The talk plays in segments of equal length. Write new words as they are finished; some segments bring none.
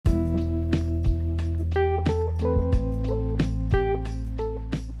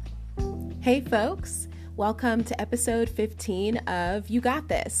Hey folks, welcome to episode 15 of You Got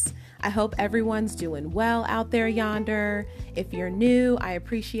This. I hope everyone's doing well out there yonder. If you're new, I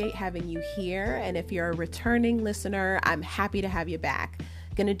appreciate having you here. And if you're a returning listener, I'm happy to have you back.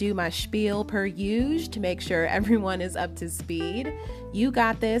 Gonna do my spiel per usual to make sure everyone is up to speed. You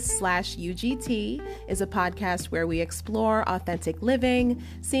Got This /UGT is a podcast where we explore authentic living,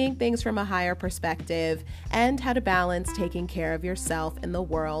 seeing things from a higher perspective, and how to balance taking care of yourself and the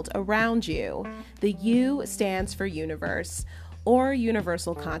world around you. The U stands for universe, or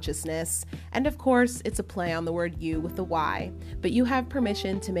universal consciousness, and of course, it's a play on the word you with the Y, but you have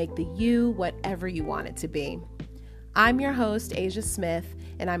permission to make the you whatever you want it to be. I'm your host, Asia Smith,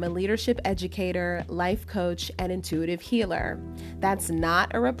 and I'm a leadership educator, life coach, and intuitive healer. That's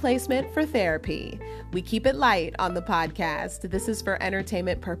not a replacement for therapy. We keep it light on the podcast. This is for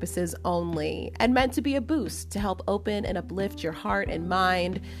entertainment purposes only and meant to be a boost to help open and uplift your heart and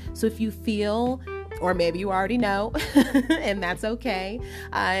mind. So if you feel, or maybe you already know, and that's okay,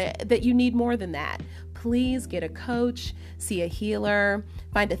 that you need more than that, please get a coach, see a healer,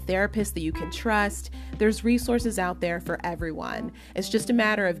 find a therapist that you can trust. There's resources out there for everyone. It's just a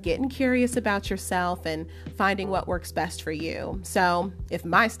matter of getting curious about yourself and finding what works best for you. So if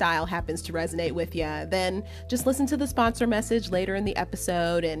my style happens to resonate with you, then just listen to the sponsor message later in the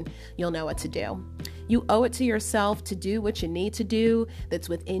episode and you'll know what to do. You owe it to yourself to do what you need to do that's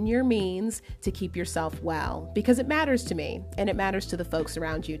within your means to keep yourself well, because it matters to me and it matters to the folks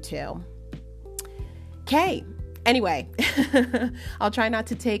around you too. Okay. Anyway, I'll try not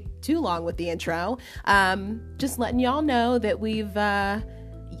to take too long with the intro. Just letting y'all know that we've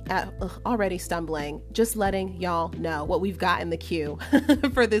already stumbling, just letting y'all know what we've got in the queue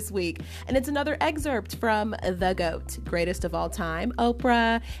for this week. And it's another excerpt from The GOAT, greatest of all time,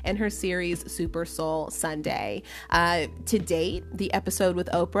 Oprah, and her series Super Soul Sunday. To date, the episode with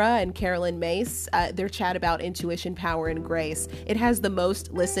Oprah and Carolyn Mace, their chat about intuition, power, and grace, it has the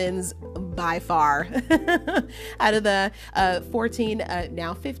most listens by far out of the 14,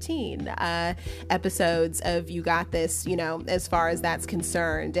 now 15 episodes of You Got This, as far as that's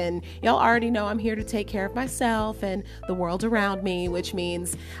concerned. And y'all already know I'm here to take care of myself and the world around me, which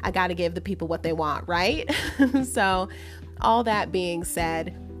means I got to give the people what they want, right? So all that being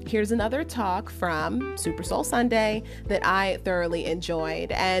said, here's another talk from Super Soul Sunday that I thoroughly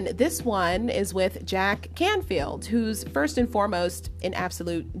enjoyed. And this one is with Jack Canfield, who's first and foremost an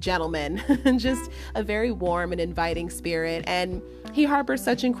absolute gentleman, just a very warm and inviting spirit. And he harbors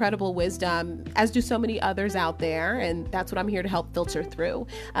such incredible wisdom, as do so many others out there. And that's what I'm here to help filter through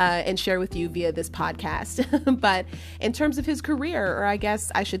and share with you via this podcast. But in terms of his career, or I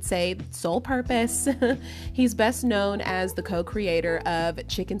guess I should say sole purpose, he's best known as the co-creator of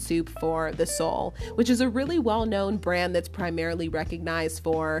Chicken Soup for the Soul, which is a really well-known brand that's primarily recognized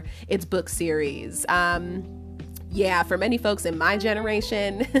for its book series. For many folks in my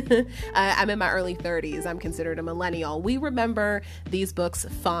generation, I'm in my early 30s. I'm considered a millennial. We remember these books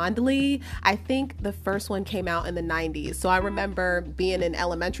fondly. I think the first one came out in the 90s. So I remember being in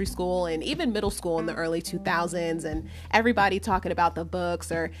elementary school and even middle school in the early 2000s and everybody talking about the books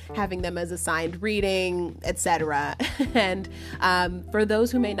or having them as assigned reading, etc. And for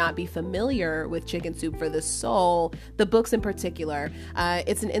those who may not be familiar with Chicken Soup for the Soul, the books in particular,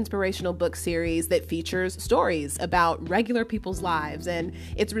 it's an inspirational book series that features stories about regular people's lives. And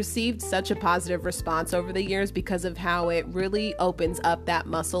it's received such a positive response over the years because of how it really opens up that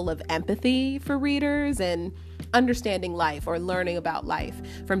muscle of empathy for readers and understanding life or learning about life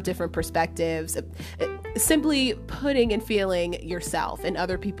from different perspectives. Simply putting and feeling yourself in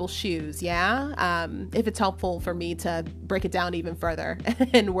other people's shoes. If it's helpful for me to break it down even further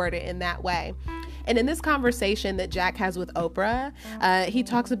and word it in that way. And in this conversation that Jack has with Oprah, he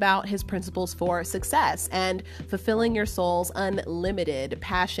talks about his principles for success and fulfilling your soul's unlimited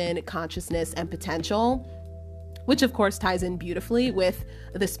passion, consciousness, and potential, which of course ties in beautifully with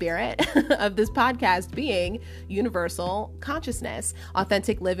the spirit of this podcast being universal consciousness,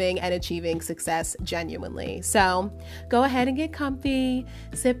 authentic living, and achieving success genuinely. So go ahead and get comfy,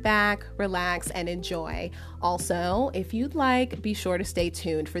 sit back, relax, and enjoy. Also, if you'd like, be sure to stay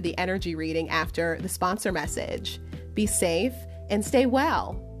tuned for the energy reading after the sponsor message. Be safe and stay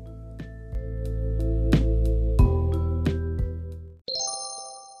well.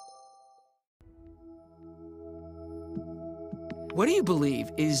 What do you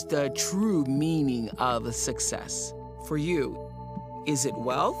believe is the true meaning of success for you? Is it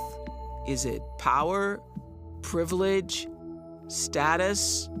wealth? Is it power, privilege,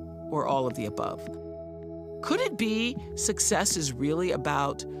 status, or all of the above? Could it be success is really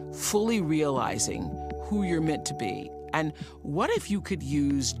about fully realizing who you're meant to be And what if you could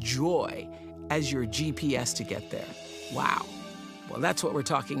use joy as your GPS to get there? Wow. Well, that's what we're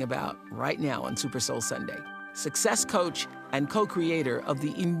talking about right now on Super Soul Sunday. Success coach and co-creator of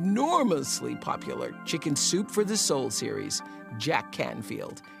the enormously popular Chicken Soup for the Soul series, Jack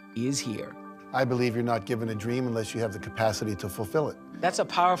Canfield, is here. I believe you're not given a dream unless you have the capacity to fulfill it. That's a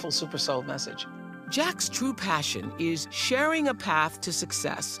powerful Super Soul message. Jack's true passion is sharing a path to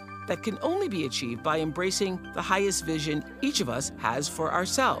success that can only be achieved by embracing the highest vision each of us has for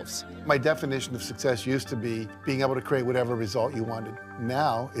ourselves. My definition of success used to be being able to create whatever result you wanted.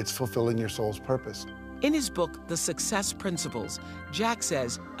 Now it's fulfilling your soul's purpose. In his book, The Success Principles, Jack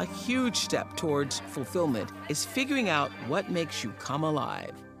says a huge step towards fulfillment is figuring out what makes you come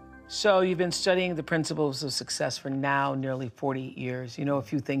alive. So you've been studying the principles of success for now nearly 40 years. You know a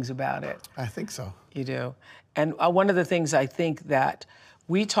few things about it. I think so. You do. And one of the things I think that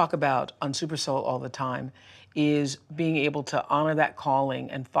we talk about on Super Soul all the time is being able to honor that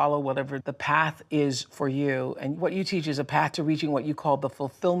calling and follow whatever the path is for you. And what you teach is a path to reaching what you call the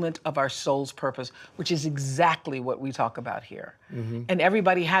fulfillment of our soul's purpose, which is exactly what we talk about here. Mm-hmm. And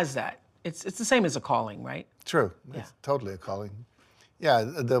everybody has that. It's the same as a calling, right? True. Yeah. It's totally a calling. Yeah,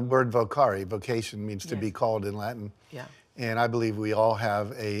 the word vocare, vocation, means to be called in Latin. Yeah. And I believe we all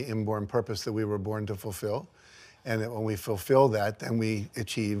have a inborn purpose that we were born to fulfill. And that when we fulfill that, then we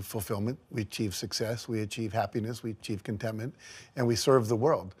achieve fulfillment, we achieve success, we achieve happiness, we achieve contentment, and we serve the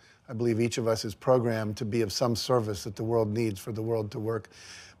world. I believe each of us is programmed to be of some service that the world needs for the world to work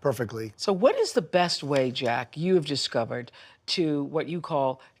perfectly. So what is the best way, Jack, you have discovered to what you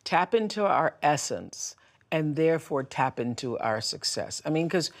call tap into our essence and therefore tap into our success? I mean,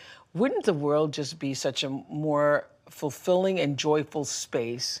 because wouldn't the world just be such a more fulfilling and joyful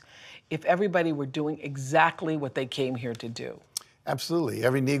space if everybody were doing exactly what they came here to do? Absolutely.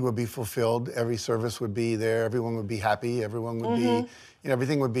 Every need would be fulfilled. Every service would be there. Everyone would be happy. Everyone would be,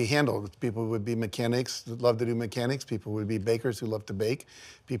 everything would be handled. People would be mechanics that love to do mechanics. People would be bakers who love to bake.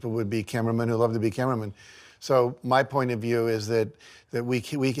 People would be cameramen who love to be cameramen. So my point of view is that we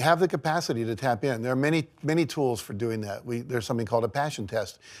have the capacity to tap in. There are many tools for doing that. There's something called a passion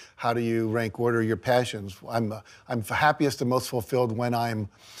test. How do you rank order your passions? I'm happiest and most fulfilled when I'm,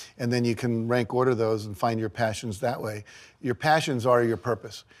 and then you can rank order those and find your passions that way. Your passions are your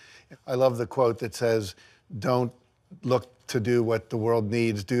purpose. I love the quote that says, don't look to do what the world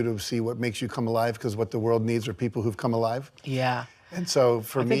needs, do to see what makes you come alive, because what the world needs are people who've come alive. Yeah. And so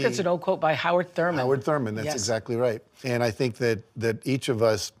for me, I think that's an old quote by Howard Thurman. Howard Thurman, that's yes. exactly right. And I think that each of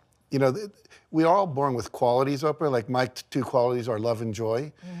us, we are all born with qualities, Oprah. Like my two qualities are love and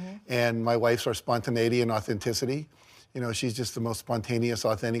joy. Mm-hmm. And my wife's are spontaneity and authenticity. She's just the most spontaneous,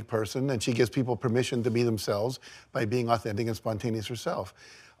 authentic person, and she gives people permission to be themselves by being authentic and spontaneous herself.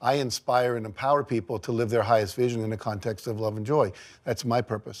 I inspire and empower people to live their highest vision in the context of love and joy. That's my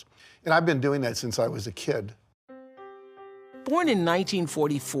purpose. And I've been doing that since I was a kid. Born in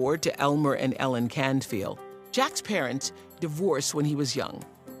 1944 to Elmer and Ellen Canfield, Jack's parents divorced when he was young.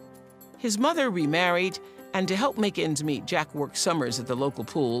 His mother remarried, and to help make ends meet, Jack worked summers at the local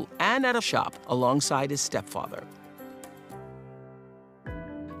pool and at a shop alongside his stepfather.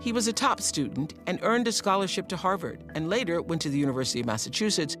 He was a top student and earned a scholarship to Harvard, and later went to the University of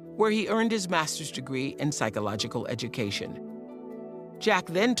Massachusetts, where he earned his master's degree in psychological education. Jack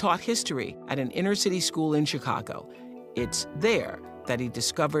then taught history at an inner-city school in Chicago. It's there that he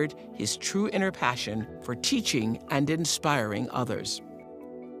discovered his true inner passion for teaching and inspiring others.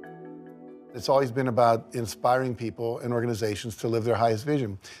 It's always been about inspiring people and organizations to live their highest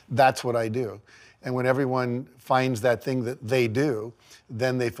vision. That's what I do. And when everyone finds that thing that they do,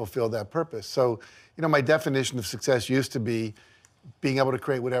 then they fulfill that purpose. So, my definition of success used to be being able to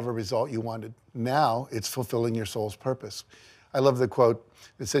create whatever result you wanted. Now it's fulfilling your soul's purpose. I love the quote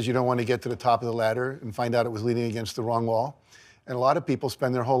that says you don't want to get to the top of the ladder and find out it was leaning against the wrong wall. And a lot of people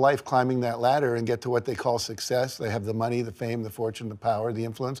spend their whole life climbing that ladder and get to what they call success. They have the money, the fame, the fortune, the power, the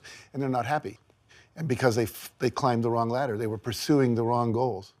influence, and they're not happy. And because they climbed the wrong ladder, they were pursuing the wrong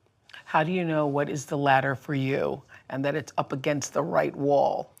goals. How do you know what is the ladder for you and that it's up against the right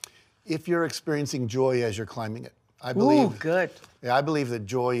wall? If you're experiencing joy as you're climbing it. I believe, ooh, good. Yeah, I believe that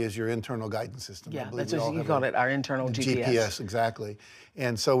joy is your internal guidance system. Yeah, that's what you call it, our internal GPS. GPS, exactly.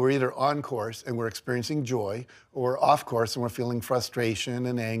 And so we're either on course and we're experiencing joy, or we're off course and we're feeling frustration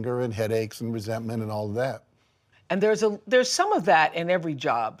and anger and headaches and resentment and all of that. And there's some of that in every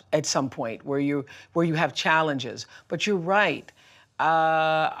job at some point where you have challenges. But you're right.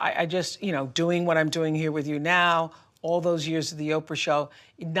 I just, doing what I'm doing here with you now, all those years of the Oprah show,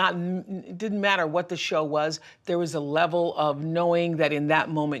 it didn't matter what the show was, there was a level of knowing that in that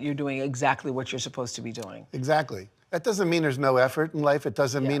moment you're doing exactly what you're supposed to be doing. Exactly. That doesn't mean there's no effort in life. It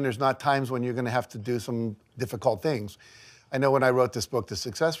doesn't mean there's not times when you're going to have to do some difficult things. I know when I wrote this book, The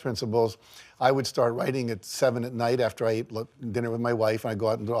Success Principles, I would start writing at 7 at night after I ate dinner with my wife, and I'd go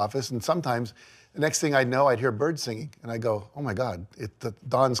out into the office, and sometimes the next thing I'd know, I'd hear birds singing, and I go, oh my God, the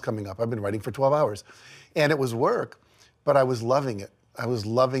dawn's coming up. I've been writing for 12 hours. And it was work, but I was loving it. I was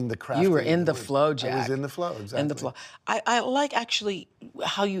loving the craft. You were in the flow, Jack. I was in the flow, exactly. In the flow. I like actually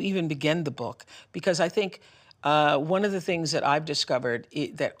how you even began the book, because I think one of the things that I've discovered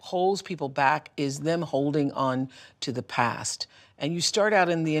that holds people back is them holding on to the past. And you start out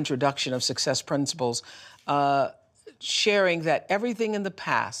in the introduction of Success Principles sharing that everything in the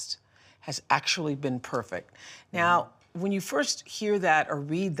past has actually been perfect. Now, when you first hear that or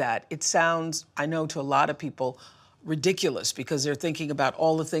read that, it sounds, I know to a lot of people, ridiculous, because they're thinking about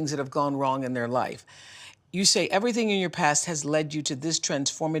all the things that have gone wrong in their life. You say everything in your past has led you to this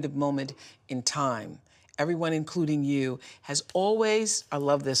transformative moment in time. Everyone, including you, has always, I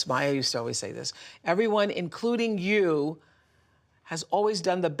love this, Maya used to always say this, everyone, including you, has always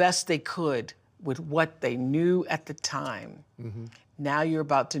done the best they could with what they knew at the time. Now you're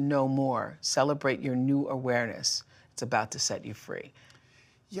about to know more. Celebrate your new awareness. It's about to set you free.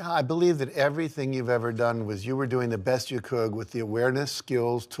 Yeah, I believe that everything you've ever done was you were doing the best you could with the awareness,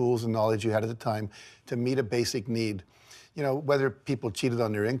 skills, tools, and knowledge you had at the time to meet a basic need. You know, whether people cheated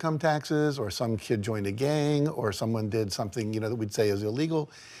on their income taxes, or some kid joined a gang, or someone did something, you know, that we'd say is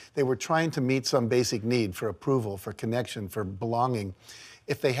illegal, they were trying to meet some basic need for approval, for connection, for belonging.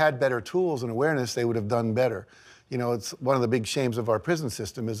 If they had better tools and awareness, they would have done better. You know, it's one of the big shames of our prison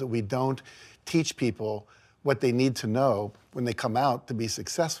system is that we don't teach people what they need to know when they come out to be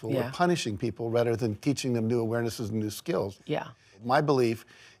successful. We're punishing people rather than teaching them new awarenesses and new skills. My belief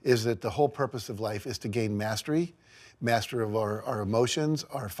is that the whole purpose of life is to gain mastery of our emotions,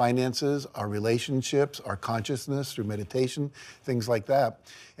 our finances, our relationships, our consciousness through meditation, things like that.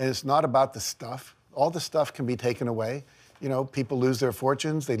 And it's not about the stuff. All the stuff can be taken away. You know, people lose their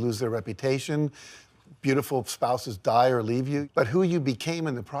fortunes, they lose their reputation, beautiful spouses die or leave you. But who you became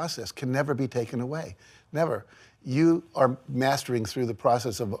in the process can never be taken away. Never. You are mastering through the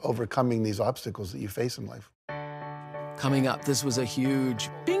process of overcoming these obstacles that you face in life. Coming up, this was a huge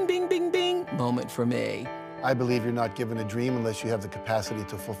bing, bing, bing, bing moment for me. I believe you're not given a dream unless you have the capacity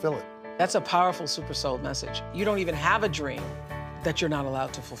to fulfill it. That's a powerful super soul message. You don't even have a dream that you're not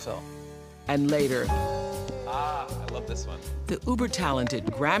allowed to fulfill. And later, I love this one. The uber-talented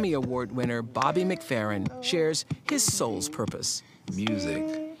Grammy Award winner Bobby McFerrin shares his soul's purpose.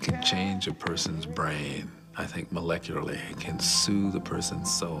 Music can change a person's brain. I think molecularly it can soothe a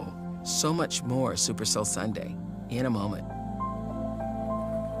person's soul. So much more Super Soul Sunday in a moment.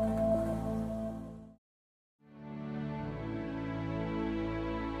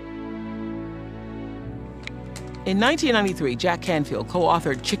 In 1993, Jack Canfield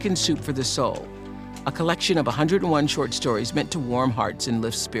co-authored Chicken Soup for the Soul, a collection of 101 short stories meant to warm hearts and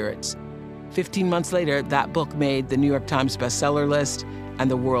lift spirits. 15 months later, that book made the New York Times bestseller list, and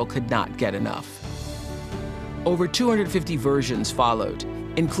the world could not get enough. Over 250 versions followed,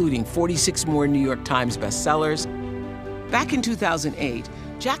 including 46 more New York Times bestsellers. Back in 2008,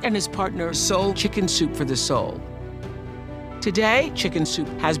 Jack and his partner sold Chicken Soup for the Soul. Today, Chicken Soup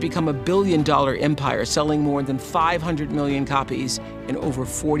has become a billion-dollar empire, selling more than 500 million copies in over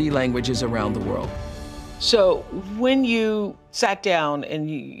 40 languages around the world. So when you sat down and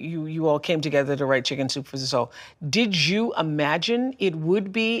you all came together to write Chicken Soup for the Soul, did you imagine it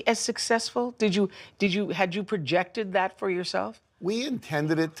would be as successful? Had you projected that for yourself? We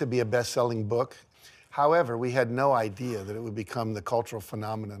intended it to be a best-selling book. However, we had no idea that it would become the cultural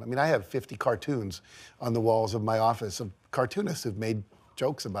phenomenon. I mean, I have 50 cartoons on the walls of my office of cartoonists who've made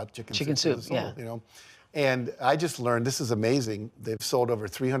jokes about chicken soup, for the soul, you know? And I just learned, this is amazing, they've sold over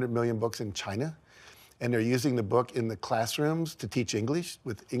 300 million books in China, and they're using the book in the classrooms to teach English,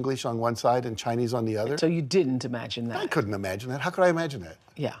 with English on one side and Chinese on the other. So you didn't imagine that? I couldn't imagine that. How could I imagine that?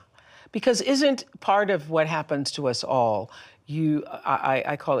 Yeah, because isn't part of what happens to us all,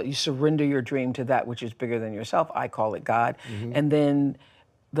 I call it, you surrender your dream to that which is bigger than yourself. I call it God. And then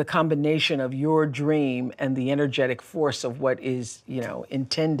the combination of your dream and the energetic force of what is, you know,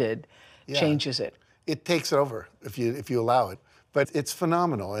 intended changes it. It takes over if you allow it. But it's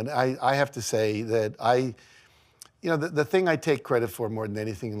phenomenal. And I have to say that the thing I take credit for more than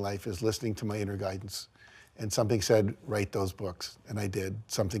anything in life is listening to my inner guidance. And something said, write those books, and I did.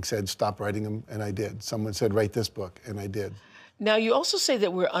 Something said, stop writing them, and I did. Someone said, write this book, and I did. Now, you also say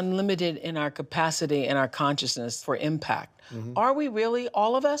that we're unlimited in our capacity and our consciousness for impact. Are we really,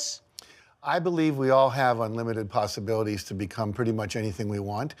 all of us? I believe we all have unlimited possibilities to become pretty much anything we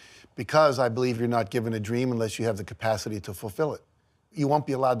want, because I believe you're not given a dream unless you have the capacity to fulfill it. You won't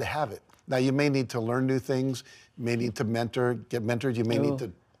be allowed to have it. Now, you may need to learn new things, you may need to get mentored, you may need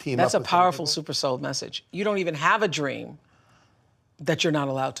to team up. That's a with powerful people. Super Soul message. You don't even have a dream that you're not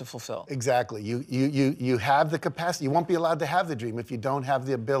allowed to fulfill. Exactly. You have the capacity. You won't be allowed to have the dream if you don't have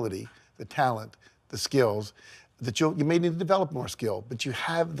the ability, the talent, the skills. That you may need to develop more skill, but you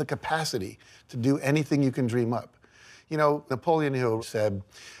have the capacity to do anything you can dream up. You know, Napoleon Hill said,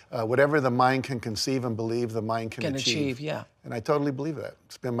 whatever the mind can conceive and believe, the mind can achieve. Yeah. And I totally believe that.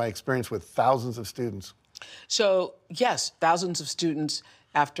 It's been my experience with thousands of students. So, yes, thousands of students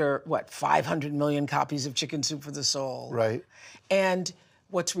after, 500 million copies of Chicken Soup for the Soul. Right. And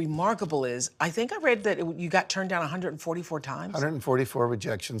what's remarkable is, I think I read that you got turned down 144 times. 144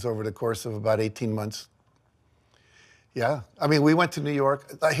 rejections over the course of about 18 months. Yeah. I mean, we went to New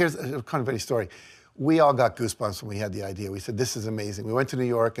York. Here's a kind of funny story. We all got goosebumps when we had the idea. We said, this is amazing. We went to New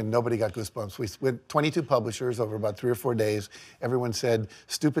York and nobody got goosebumps. We went 22 publishers over about 3 or 4 days. Everyone said,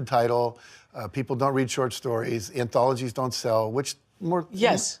 stupid title, people don't read short stories, anthologies don't sell, which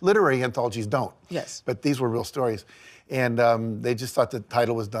literary anthologies don't. Yes. But these were real stories. And they just thought the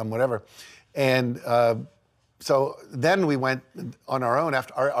title was dumb, whatever. And so then we went on our own.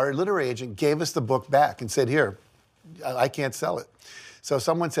 After our literary agent gave us the book back and said, here, I can't sell it. So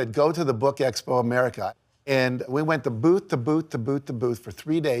someone said, go to the Book Expo America. And we went to booth to booth to booth to booth for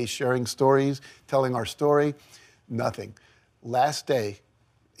 3 days, sharing stories, telling our story, nothing. Last day,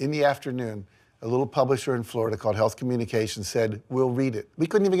 in the afternoon, a little publisher in Florida called Health Communications said, we'll read it. We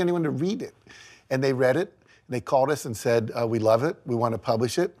couldn't even get anyone to read it. And they read it, and they called us and said, we love it, we want to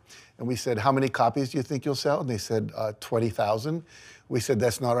publish it. And we said, how many copies do you think you'll sell? And they said, 20,000. We said,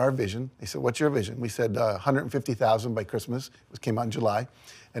 that's not our vision. They said, what's your vision? We said, 150,000 by Christmas. It came out in July,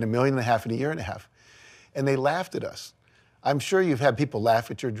 and $1.5 million in a year and a half. And they laughed at us. I'm sure you've had people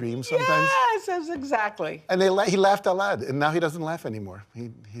laugh at your dreams sometimes. Yes, exactly. And he laughed out loud, and now he doesn't laugh anymore.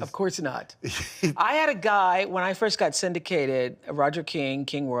 Of course not. I had a guy, when I first got syndicated, Roger King,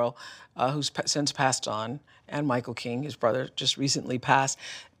 King World, who's since passed on, and Michael King, his brother, just recently passed.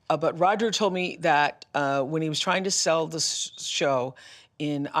 But Roger told me that when he was trying to sell the show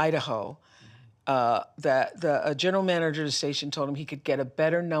in Idaho, that the general manager of the station told him he could get a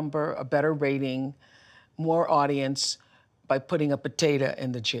better number, a better rating, more audience by putting a potato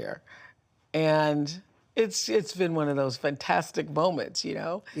in the chair. And it's been one of those fantastic moments, you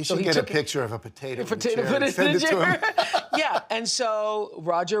know? You should get a picture of a potato in the chair put and it send in it the to him. chair. Yeah, and so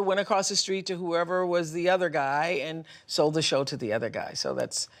Roger went across the street to whoever was the other guy and sold the show to the other guy. So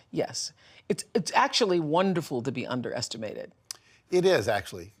that's, yes. It's actually wonderful to be underestimated. It is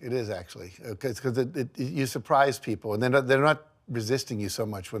actually, because you surprise people, and they're not resisting you so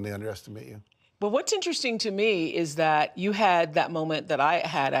much when they underestimate you. But what's interesting to me is that you had that moment that I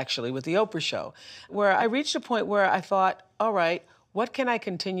had actually with the Oprah show, where I reached a point where I thought, all right, what can I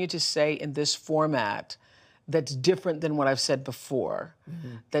continue to say in this format that's different than what I've said before,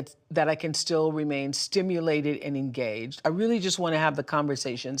 that I can still remain stimulated and engaged? I really just want to have the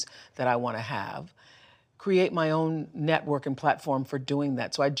conversations that I want to have, create my own network and platform for doing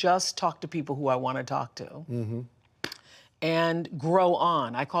that. So I just talk to people who I want to talk to. And grow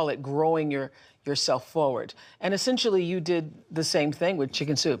on. I call it growing yourself forward. And essentially you did the same thing with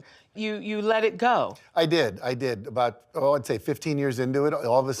Chicken Soup. You let it go. I did. About, I'd say 15 years into it,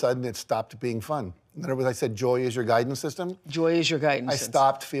 all of a sudden it stopped being fun. In other words, I said, joy is your guidance system. Joy is your guidance system. I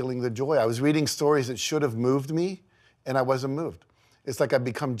stopped feeling the joy. I was reading stories that should have moved me, and I wasn't moved. It's like I'd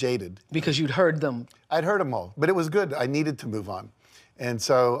become jaded. Because you'd heard them. I'd heard them all, but it was good. I needed to move on. And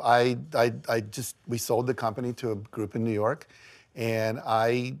so we sold the company to a group in New York, and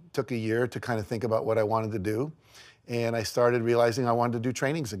I took a year to kind of think about what I wanted to do. And I started realizing I wanted to do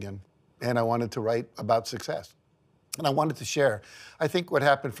trainings again, and I wanted to write about success. And I wanted to share. I think what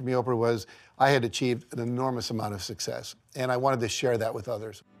happened for me, Oprah, was I had achieved an enormous amount of success, and I wanted to share that with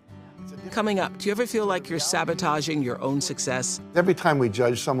others. Coming up, do you ever feel like you're sabotaging your own success? Every time we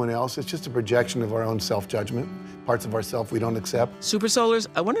judge someone else, it's just a projection of our own self-judgment, parts of ourself we don't accept. Super Soulers,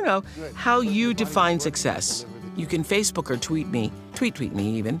 I want to know how you define success. You can Facebook or tweet me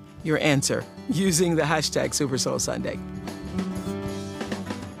even, your answer using the hashtag Super Soul Sunday.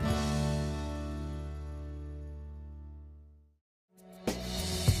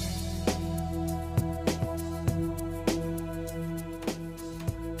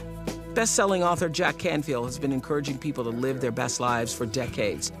 Best-selling author Jack Canfield has been encouraging people to live their best lives for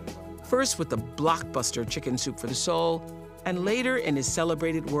decades. First with the blockbuster Chicken Soup for the Soul, and later in his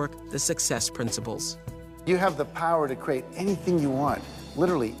celebrated work, The Success Principles. You have the power to create anything you want,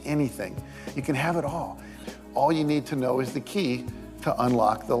 literally anything. You can have it all. All you need to know is the key to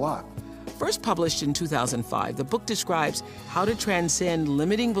unlock the lock. First published in 2005, the book describes how to transcend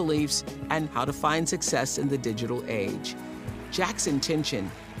limiting beliefs and how to find success in the digital age. Jack's intention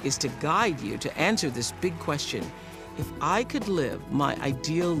is to guide you to answer this big question: if I could live my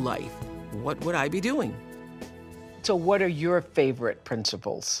ideal life, what would I be doing? So what are your favorite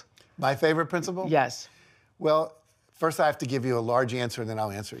principles? My favorite principle? Yes. Well, first I have to give you a large answer, and then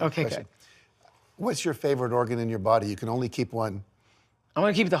I'll answer your Okay, question. good. What's your favorite organ in your body? You can only keep one. I'm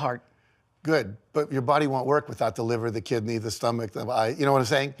gonna keep the heart. Good, but your body won't work without the liver, the kidney, the stomach, the eye. You know what I'm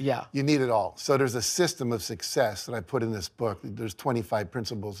saying? Yeah. You need it all. So there's a system of success that I put in this book. There's 25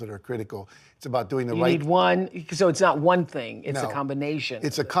 principles that are critical. It's about doing the You right. need one, so it's not one thing, it's No. a combination.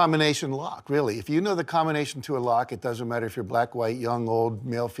 It's a combination lock, really. If you know the combination to a lock, it doesn't matter if you're black, white, young, old,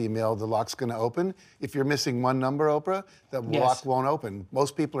 male, female, the lock's gonna open. If you're missing one number, Oprah, the Yes. lock won't open.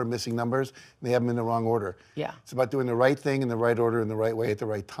 Most people are missing numbers, and they have them in the wrong order. Yeah. It's about doing the right thing in the right order in the right way at the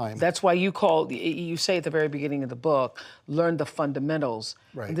right time. That's why you say at the very beginning of the book, learn the fundamentals.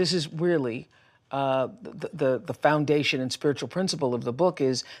 Right. And this is really the foundation and spiritual principle of the book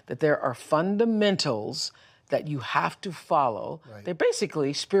is that there are fundamentals that you have to follow. Right. They're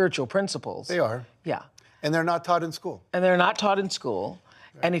basically spiritual principles. They are. Yeah. And they're not taught in school. And they're not taught in school.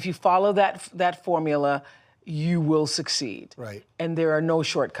 Right. And if you follow that formula, you will succeed. Right. And there are no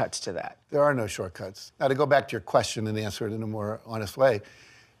shortcuts to that. There are no shortcuts. Now, to go back to your question and answer it in a more honest way,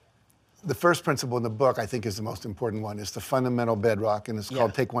 the first principle in the book, I think, is the most important one. It's the fundamental bedrock, and it's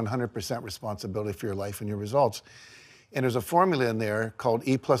called take 100% responsibility for your life and your results. And there's a formula in there called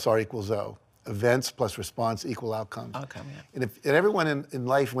E plus R equals O. Events plus response equal outcomes. Outcome, yeah. And everyone in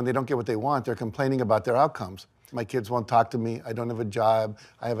life, when they don't get what they want, they're complaining about their outcomes. My kids won't talk to me. I don't have a job.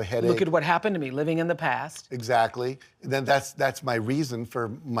 I have a headache. Look at what happened to me, living in the past. Exactly. And then that's my reason for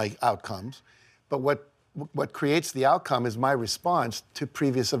my outcomes. But what creates the outcome is my response to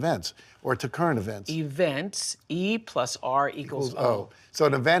previous events or to current events. Events, E plus R equals O. So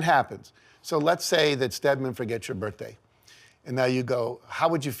an event happens. So let's say that Stedman forgets your birthday. And now you go, how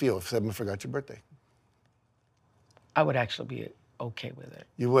would you feel if Stedman forgot your birthday? I would actually be okay with it.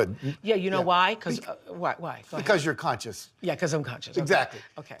 You would. Yeah, you know why? Because why? Go ahead. Because you're conscious. Yeah, because I'm conscious. Okay. Exactly.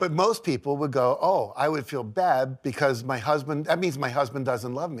 Okay. But most people would go, oh, I would feel bad because that means my husband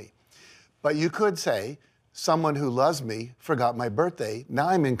doesn't love me. But you could say, someone who loves me forgot my birthday. Now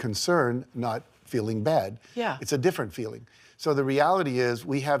I'm in concern, not feeling bad. Yeah. It's a different feeling. So the reality is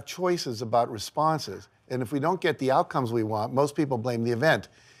we have choices about responses. And if we don't get the outcomes we want, most people blame the event.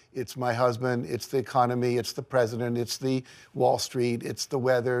 It's my husband, it's the economy, it's the president, it's the Wall Street, it's the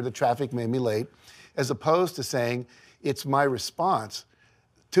weather, the traffic made me late, as opposed to saying, it's my response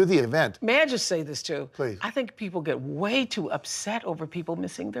to the event. May I just say this too? Please. I think people get way too upset over people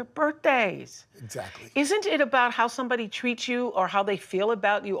missing their birthdays. Exactly. Isn't it about how somebody treats you or how they feel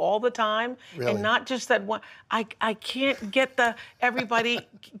about you all the time? Really? And not just that one. I can't get everybody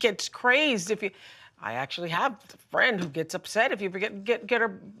gets crazed if you. I actually have a friend who gets upset if you forget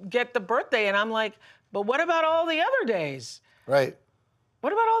get the birthday, and I'm like, but what about all the other days? Right.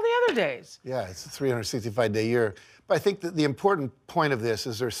 What about all the other days? Yeah, it's a 365-day year. But I think that the important point of this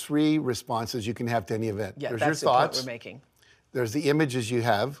is there's 3 responses you can have to any event. Yeah, there's that's your the thoughts. point we're making. There's the images you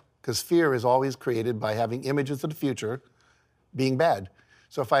have, because fear is always created by having images of the future being bad.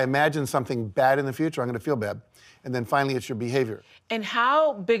 So if I imagine something bad in the future, I'm going to feel bad. And then finally, it's your behavior. And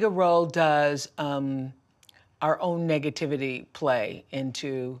how big a role does our own negativity play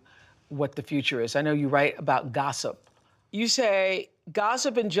into what the future is? I know you write about gossip. You say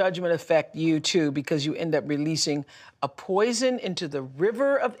gossip and judgment affect you too because you end up releasing a poison into the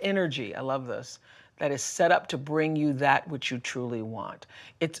river of energy. I love this. That is set up to bring you that which you truly want.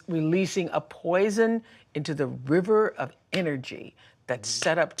 It's releasing a poison into the river of energy that's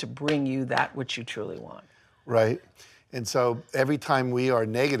set up to bring you that which you truly want. Right. And so every time we are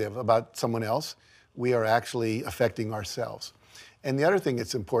negative about someone else, we are actually affecting ourselves. And the other thing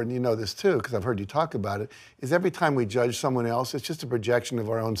that's important, you know this too, because I've heard you talk about it, is every time we judge someone else, it's just a projection of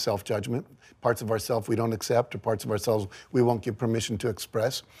our own self-judgment, parts of ourselves we don't accept, or parts of ourselves we won't give permission to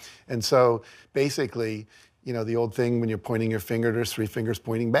express. And so basically, you know, the old thing when you're pointing your finger, there's 3 fingers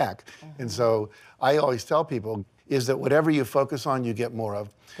pointing back. Mm-hmm. And so I always tell people is that whatever you focus on, you get more of.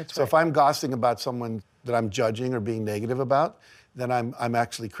 That's so right. if I'm gossiping about someone that I'm judging or being negative about, then I'm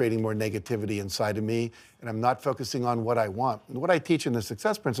actually creating more negativity inside of me, and I'm not focusing on what I want. And what I teach in the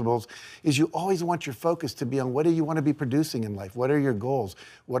Success Principles is you always want your focus to be on what do you want to be producing in life? What are your goals?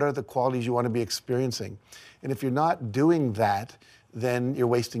 What are the qualities you want to be experiencing? And if you're not doing that, then you're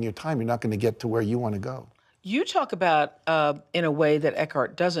wasting your time. You're not going to get to where you want to go. You talk about, in a way that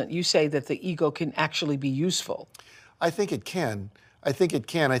Eckhart doesn't, you say that the ego can actually be useful. I think it can. I think it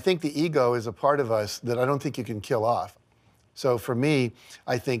can. I think the ego is a part of us that I don't think you can kill off. So for me,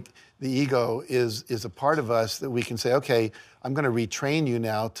 I think the ego is a part of us that we can say, okay, I'm going to retrain you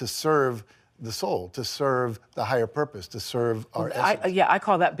now to serve the soul, to serve the higher purpose, to serve our essence. I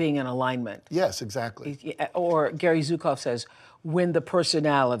call that being in alignment. Yes, exactly. Or Gary Zukav says, when the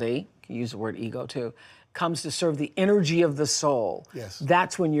personality, you can use the word ego too, comes to serve the energy of the soul, yes,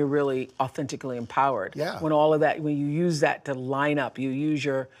 that's when you're really authentically empowered. Yeah. When all of that, when you use that to line up, you use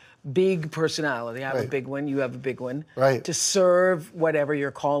your big personality, I have a Right. big one, you have a big one, Right. to serve whatever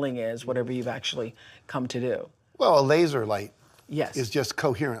your calling is, whatever you've actually come to do. Well, a laser light Yes. is just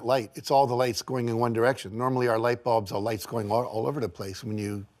coherent light. It's all the lights going in one direction. Normally our light bulbs are lights going all over the place. When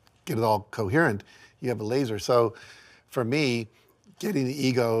you get it all coherent, you have a laser. So for me, getting the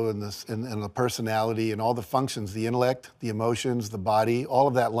ego and the personality and all the functions, the intellect, the emotions, the body, all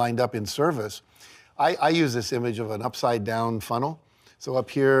of that lined up in service. I use this image of an upside down funnel. So up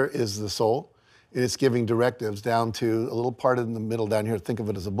here is the soul, and it's giving directives down to a little part in the middle down here. Think of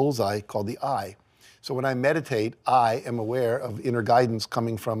it as a bullseye called the I. So when I meditate, I am aware of inner guidance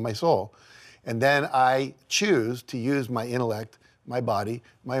coming from my soul. And then I choose to use my intellect, my body,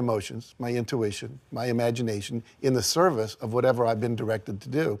 my emotions, my intuition, my imagination in the service of whatever I've been directed to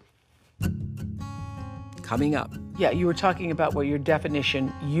do. Coming up, Yeah, you were talking about what your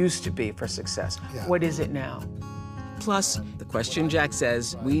definition used to be for success. Yeah. What is it now? plus the question Jack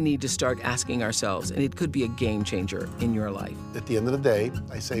says we need to start asking ourselves, and it could be a game changer in your life. At the end of the day,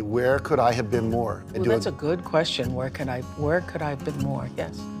 I say, where could I have been more? Well, that's a good question. Where could I have been more?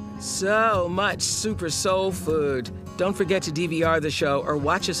 Yes. So much Super Soul food. Don't forget to DVR the show or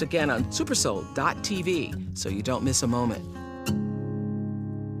watch us again on supersoul.tv so you don't miss a moment.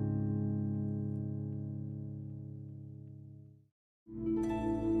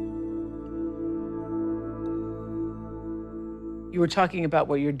 You were talking about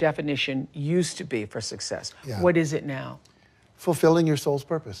what your definition used to be for success. Yeah. What is it now? Fulfilling your soul's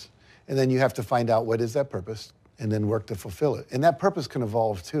purpose. And then you have to find out what is that purpose and then work to fulfill it. And that purpose can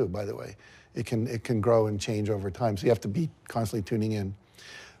evolve too, by the way. It can grow and change over time. So you have to be constantly tuning in.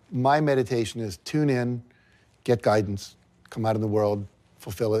 My meditation is tune in, get guidance, come out in the world,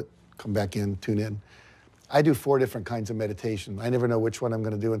 fulfill it, come back in, tune in. I do 4 different kinds of meditation. I never know which one I'm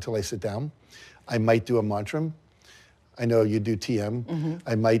going to do until I sit down. I might do a mantra. I know you do TM. Mm-hmm.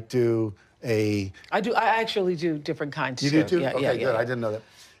 I might do a... I actually do different kinds You too. do too? Yeah, Okay, yeah, good. yeah. I didn't know that.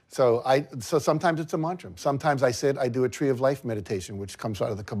 So sometimes it's a mantra. Sometimes I do a tree of life meditation, which comes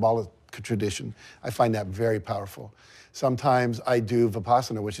out of the Kabbalah tradition. I find that very powerful. Sometimes I do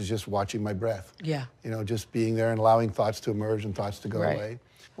Vipassana, which is just watching my breath. Yeah. You know, just being there and allowing thoughts to emerge and thoughts to go Right. away.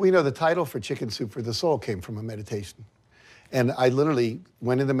 Well, you know, the title for Chicken Soup for the Soul came from a meditation. And I literally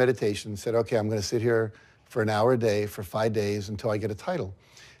went into meditation and said, okay, I'm going to sit here for an hour a day for 5 days until I get a title.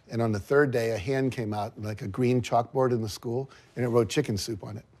 And on the 3rd day, a hand came out, like a green chalkboard in the school, and it wrote chicken soup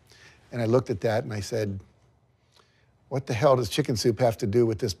on it. And I looked at that and I said, what the hell does chicken soup have to do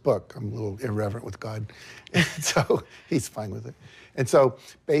with this book? I'm a little irreverent with God. And so he's fine with it. And so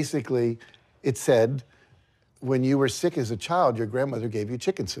basically it said, when you were sick as a child, your grandmother gave you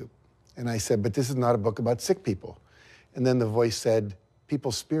chicken soup. And I said, but this is not a book about sick people. And then the voice said,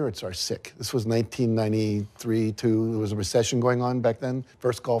 people's spirits are sick. This was 1993, too. There was a recession going on back then,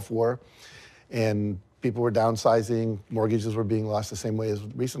 first Gulf War. And people were downsizing, mortgages were being lost the same way as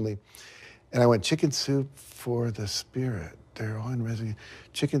recently. And I went, chicken soup for the spirit. They're on resident.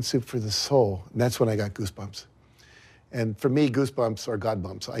 Chicken soup for the soul. And that's when I got goosebumps. And for me, goosebumps are God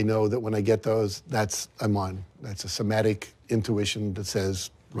bumps. I know that when I get those, I'm on. That's a somatic intuition that says,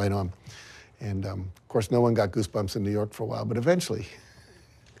 right on. And of course, no one got goosebumps in New York for a while, but eventually.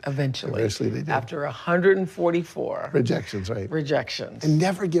 Eventually Eventually they did. After 144 Rejections, right. rejections. And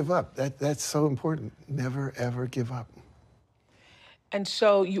never give up. That's so important. Never, ever give up. And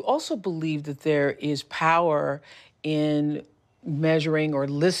so you also believe that there is power in measuring or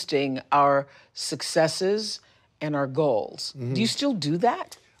listing our successes and our goals. Mm-hmm. Do you still do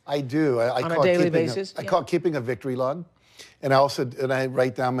that? I do. I On a call it daily keeping basis? I Yeah. call it keeping a victory log. And I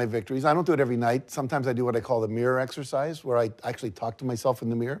write down my victories. I don't do it every night. Sometimes I do what I call the mirror exercise, where I actually talk to myself in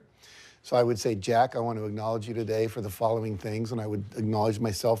the mirror. So I would say, Jack, I want to acknowledge you today for the following things. And I would acknowledge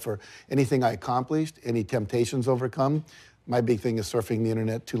myself for anything I accomplished, any temptations overcome, My big thing is surfing the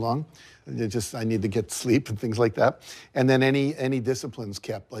internet too long. I need to get sleep and things like that. And then any disciplines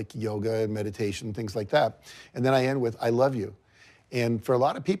kept, like yoga and meditation, things like that. And then I end with, I love you. And for a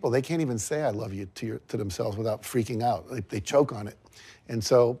lot of people, they can't even say I love you to themselves without freaking out. They choke on it. And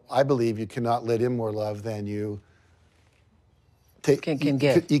so I believe you cannot let in more love than you can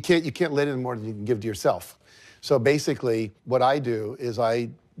give. You can't let in more than you can give to yourself. So basically, what I do is I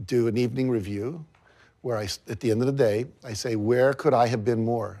do an evening review where at the end of the day, I say, where could I have been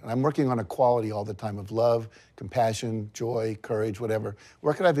more? And I'm working on a quality all the time of love, compassion, joy, courage, whatever.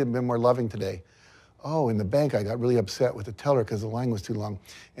 Where could I have been more loving today? Oh, in the bank, I got really upset with the teller because the line was too long.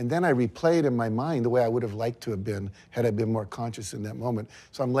 And then I replayed in my mind the way I would have liked to have been had I been more conscious in that moment.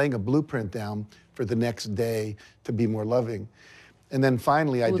 So I'm laying a blueprint down for the next day to be more loving. And then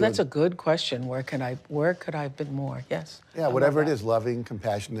finally, that's a good question. Where could I have been more? Yes. Yeah, whatever it is, loving,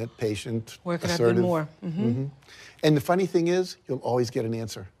 compassionate, patient, where could assertive. I have been more? Mm-hmm. And the funny thing is, you'll always get an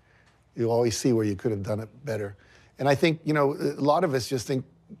answer. You'll always see where you could have done it better. And I think, a lot of us just think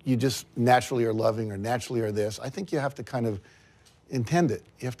you just naturally are loving or naturally are this. I think you have to kind of intend it.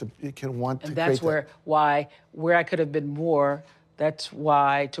 You can want to create that. And that's where I could have been more. That's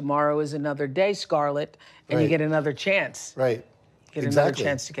why tomorrow is another day, Scarlett, and you get another chance. Right. Get another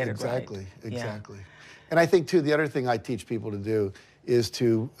chance to get it right. Exactly. And I think, too, the other thing I teach people to do is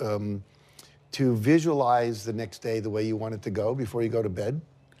to visualize the next day the way you want it to go before you go to bed.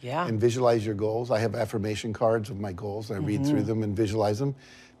 Yeah. And visualize your goals. I have affirmation cards of my goals, and I read through them and visualize them.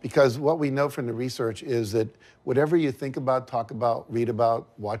 Because what we know from the research is that whatever you think about, talk about, read about,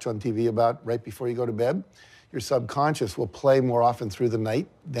 watch on TV about right before you go to bed, your subconscious will play more often through the night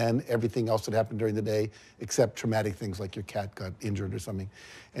than everything else that happened during the day, except traumatic things like your cat got injured or something.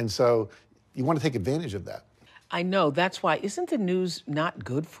 And so you want to take advantage of that. I know. That's why. Isn't the news not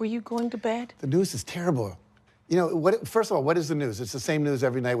good for you going to bed? The news is terrible. First of all, what is the news? It's the same news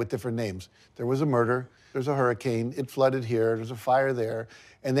every night with different names. There was a murder. There's a hurricane. It flooded here. There's a fire there.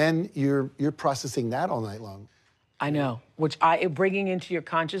 And then you're processing that all night long. I know, which bringing into your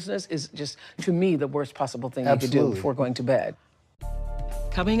consciousness is just, to me, the worst possible thing Absolutely. you could do before going to bed.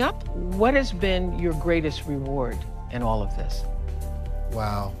 Coming up, what has been your greatest reward in all of this?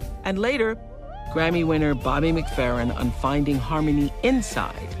 Wow. And later, Grammy winner Bobby McFerrin on finding harmony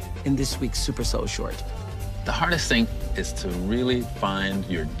inside in this week's Super Soul Short. The hardest thing is to really find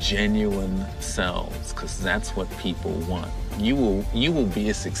your genuine selves, because that's what people want. You will be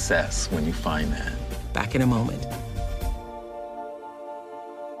a success when you find that. Back in a moment.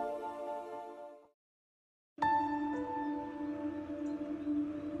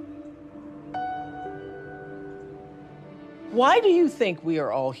 Why do you think we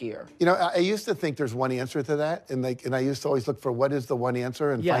are all here? I used to think there's one answer to that, and I used to always look for what is the one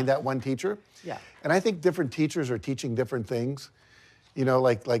answer and find that one teacher. Yeah. And I think different teachers are teaching different things.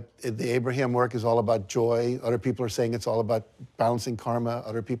 Like the Abraham work is all about joy. Other people are saying it's all about balancing karma.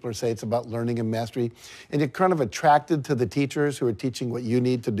 Other people are saying it's about learning and mastery. And you're kind of attracted to the teachers who are teaching what you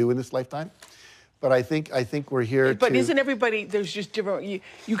need to do in this lifetime. But I think we're here But isn't everybody, there's just different,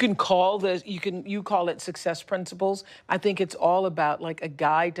 you can call this, you call it success principles. I think it's all about like a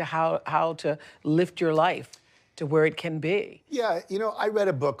guide to how to lift your life to where it can be. Yeah, I read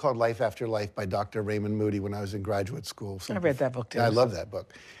a book called Life After Life by Dr. Raymond Moody when I was in graduate school. I read that book too. Yeah, I love that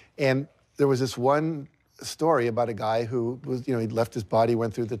book. And there was this one story about a guy who was, he left his body,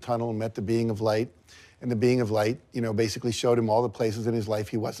 went through the tunnel and met the being of light. And the being of light, basically showed him all the places in his life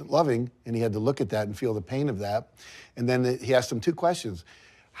he wasn't loving, and he had to look at that and feel the pain of that. And then he asked him two questions.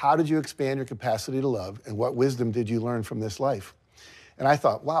 How did you expand your capacity to love, and what wisdom did you learn from this life? And I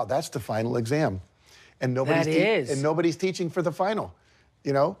thought, wow, that's the final exam. And nobody's teaching for the final,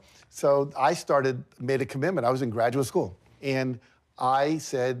 So I made a commitment. I was in graduate school, and I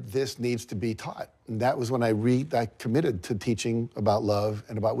said, this needs to be taught. And that was when I committed to teaching about love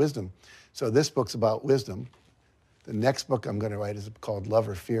and about wisdom. So this book's about wisdom. The next book I'm going to write is called Love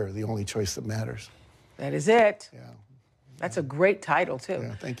or Fear, The Only Choice That Matters. That is it. Yeah. That's a great title, too.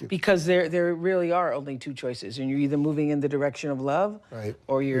 Yeah, thank you. Because there really are only two choices, and you're either moving in the direction of love, right,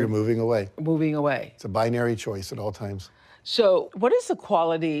 or you're moving away. Moving away. It's a binary choice at all times. So what is the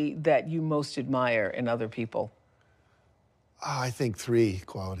quality that you most admire in other people? I think three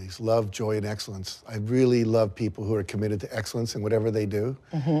qualities: love, joy, and excellence. I really love people who are committed to excellence in whatever they do.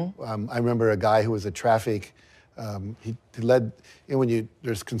 Mm-hmm. I remember a guy who was a traffic, he led, when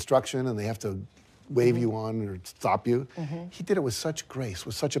there's construction and they have to wave you on or stop you. Mm-hmm. He did it with such grace,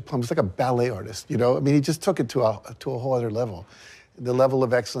 with such aplomb. It's like a ballet artist, I mean, he just took it to a whole other level. The level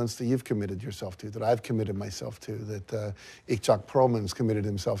of excellence that you've committed yourself to, that I've committed myself to, that Itzhak Perlman's committed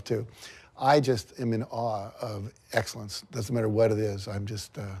himself to. I just am in awe of excellence. Doesn't matter what it is. I'm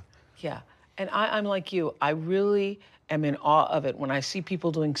just. Yeah, and I'm like you. I really am in awe of it when I see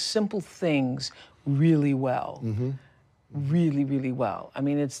people doing simple things really well. Really, really well. I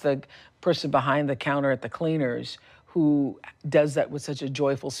mean, it's the person behind the counter at the cleaners who does that with such a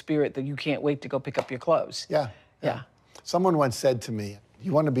joyful spirit that you can't wait to go pick up your clothes. Yeah. Someone once said to me,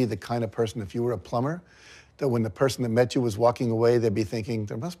 you want to be the kind of person, if you were a plumber, that when the person that met you was walking away, they'd be thinking,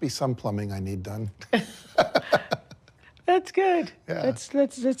 there must be some plumbing I need done. That's good. Yeah. That's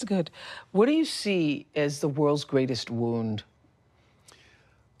good. What do you see as the world's greatest wound?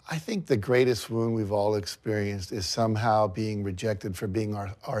 I think the greatest wound we've all experienced is somehow being rejected for being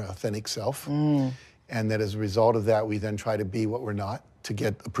our authentic self. And that as a result of that, we then try to be what we're not to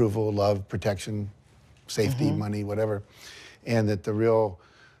get approval, love, protection, safety, money, whatever. And that the real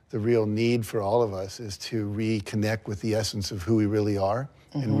need for all of us is to reconnect with the essence of who we really are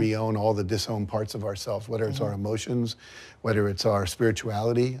and re-own all the disowned parts of ourselves, whether it's our emotions, whether it's our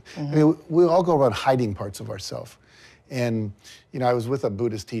spirituality. I mean, we all go around hiding parts of ourselves. And, you know, I was with a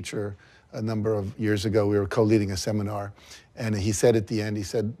Buddhist teacher a number of years ago. We were co-leading a seminar. And he said at the end, he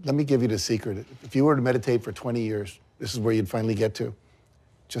said, let me give you the secret. If you were to meditate for 20 years, this is where you'd finally get to.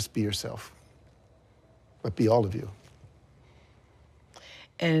 Just be yourself. But be all of you.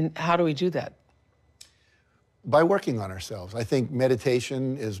 And how do we do that? By working on ourselves. I think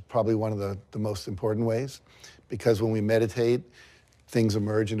meditation is probably one of the most important ways, because when we meditate, things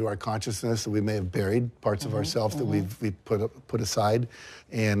emerge into our consciousness that we may have buried, parts of ourselves that we've put aside.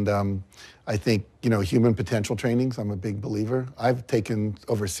 And I think, you know, human potential trainings, I'm a big believer. I've taken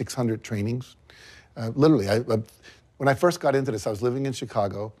over 600 trainings. Literally, when I first got into this, I was living in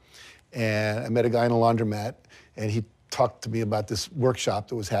Chicago, and I met a guy in a laundromat, and he talked to me about this workshop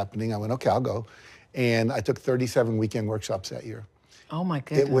that was happening. I went, okay, I'll go. And I took 37 weekend workshops that year. Oh my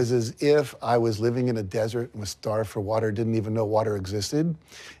goodness. It was as if I was living in a desert and was starved for water, didn't even know water existed.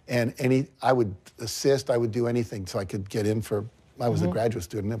 And I would assist, I would do anything so I could get in for, I was a graduate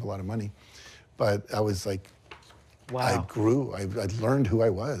student, didn't have a lot of money. But I was like, Wow. I grew, I learned who I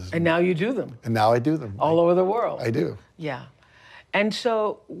was. And now you do them. And now I do them. All over the world. I do. Yeah. And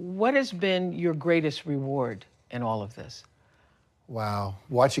so what has been your greatest reward in all of this? Wow,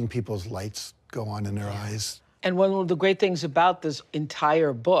 watching people's lights go on in their eyes. And one of the great things about this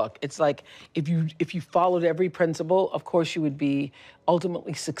entire book, it's like if you followed every principle, of course you would be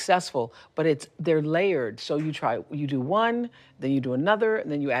ultimately successful, but they're layered. So you do one, then you do another,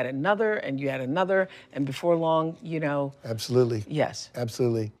 and then you add another, and you add another, and before long, you know. Absolutely. Yes.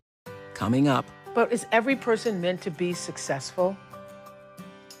 Absolutely. Coming up. But is every person meant to be successful?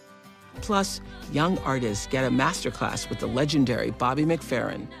 Plus, young artists get a masterclass with the legendary Bobby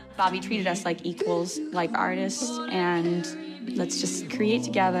McFerrin. Bobby treated us like equals, like artists, and let's just create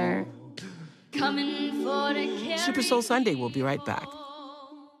together. Super Soul Sunday, we'll be right back.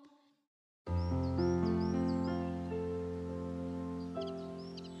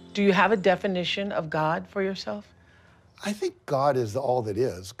 Do you have a definition of God for yourself? I think God is all that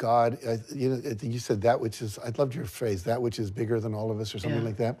is. God, you know, you said that which is, I loved your phrase, that which is bigger than all of us or something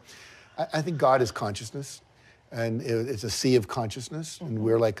like that. I think God is consciousness, and it's a sea of consciousness, and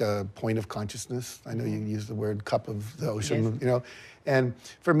we're like a point of consciousness. I know you use the word cup of the ocean, you know, and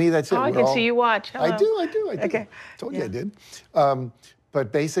for me, that's it. Oh, I can see you watch. Hello. I do. Okay. Told you I did.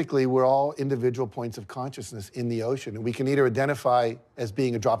 But basically, we're all individual points of consciousness in the ocean, and we can either identify as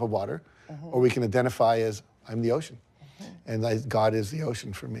being a drop of water, or we can identify as, I'm the ocean. And God is the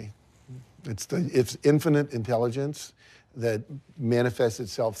ocean for me. It's infinite intelligence that manifests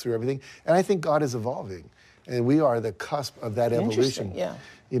itself through everything. And I think God is evolving. And we are the cusp of that evolution. Yeah.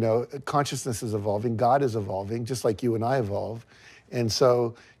 You know, consciousness is evolving, God is evolving, just like you and I evolve. And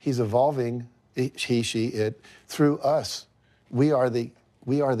so he's evolving, he, she, it, through us. We are the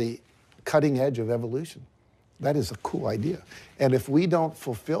cutting edge of evolution. That is a cool idea. And if we don't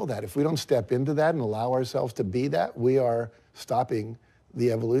fulfill that, if we don't step into that and allow ourselves to be that, we are stopping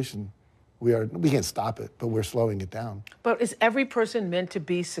the evolution. We can't stop it, but we're slowing it down. But is every person meant to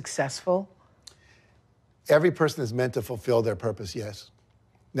be successful? Every person is meant to fulfill their purpose, yes.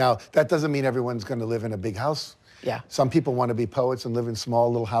 Now, that doesn't mean everyone's going to live in a big house. Yeah. Some people want to be poets and live in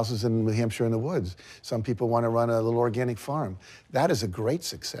small little houses in New Hampshire in the woods. Some people want to run a little organic farm. That is a great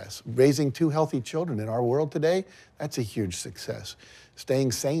success. Raising 2 healthy children in our world today, that's a huge success.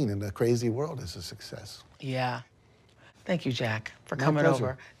 Staying sane in a crazy world is a success. Yeah. Thank you, Jack, for My coming pleasure.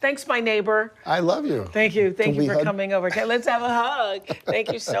 over. Thanks, my neighbor. I love you. Thank you. Thank Can you we for hug? coming over. Okay, let's have a hug.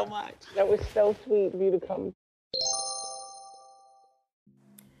 Thank you so much. That was so sweet of you to come.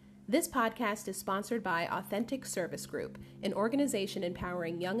 This podcast is sponsored by Authentic Service Group, an organization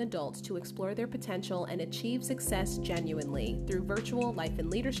empowering young adults to explore their potential and achieve success genuinely through virtual life and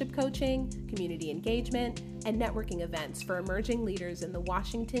leadership coaching, community engagement, and networking events for emerging leaders in the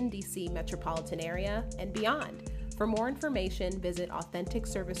Washington, D.C. metropolitan area and beyond. For more information, visit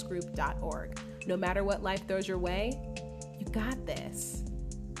AuthenticServiceGroup.org. No matter what life throws your way, you got this.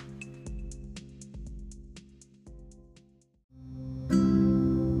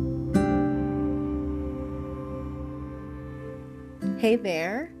 Hey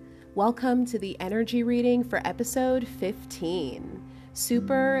there, welcome to the energy reading for episode 15.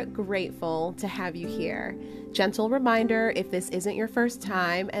 Super grateful to have you here. Gentle reminder if this isn't your first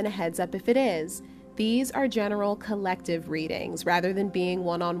time, and a heads up if it is. These are general collective readings rather than being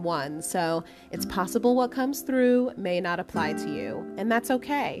one-on-one, so it's possible what comes through may not apply to you, and that's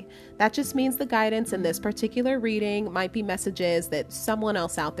okay. That just means the guidance in this particular reading might be messages that someone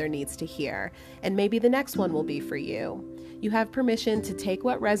else out there needs to hear, and maybe the next one will be for you. You have permission to take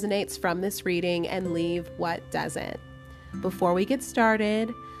what resonates from this reading and leave what doesn't. Before we get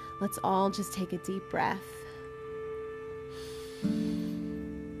started, let's all just take a deep breath.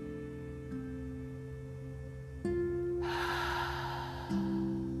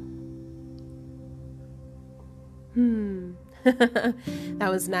 That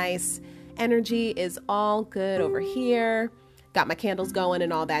was nice. Energy is all good over here. Got my candles going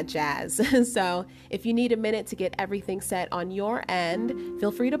and all that jazz. So if you need a minute to get everything set on your end,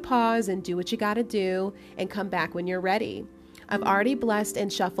 feel free to pause and do what you gotta do and come back when you're ready. I've already blessed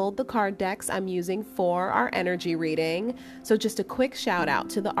and shuffled the card decks I'm using for our energy reading. So just a quick shout out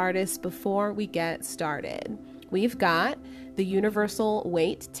to the artists before we get started. We've got the Universal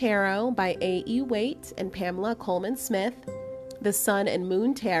Waite Tarot by A.E. Waite and Pamela Coleman Smith, the Sun and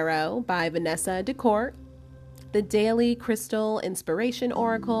Moon Tarot by Vanessa DeCourt, the Daily Crystal Inspiration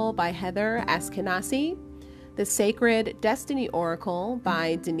Oracle by Heather Askenazi, the Sacred Destiny Oracle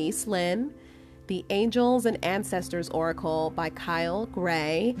by Denise Lynn, the Angels and Ancestors Oracle by Kyle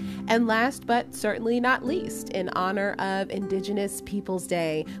Gray, and last but certainly not least, in honor of Indigenous Peoples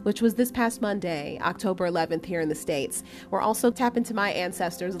Day, which was this past Monday, October 11th here in the States. We're also tapping to my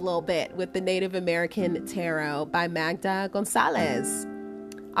ancestors a little bit with the Native American Tarot by Magda Gonzalez.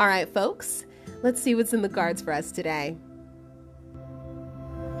 All right, folks, let's see what's in the cards for us today.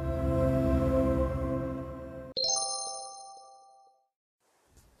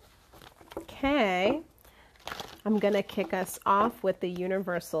 Okay, I'm going to kick us off with the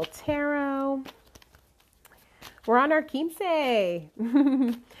Universal Tarot. We're on our quince, or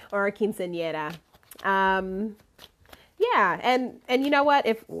our quinceañera. Yeah, and you know what?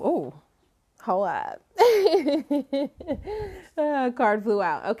 Hold up. Card flew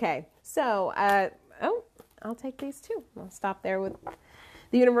out. Okay, so, I'll take these too. I'll stop there with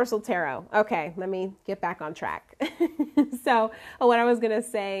the Universal Tarot. Okay, let me get back on track. So what I was going to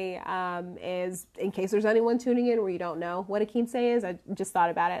say is, in case there's anyone tuning in where you don't know what a quince is, I just thought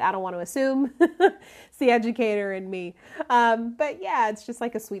about it. I don't want to assume. It's the educator in me. But yeah, it's just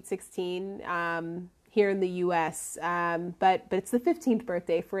like a Sweet 16 here in the U.S. But it's the 15th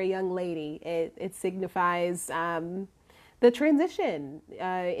birthday for a young lady. It signifies the transition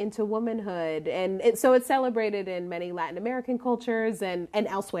into womanhood. And so it's celebrated in many Latin American cultures and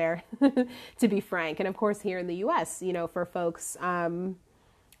elsewhere, to be frank. And of course, here in the U.S., for folks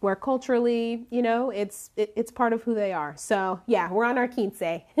where culturally, it's part of who they are. So yeah, we're on our quince.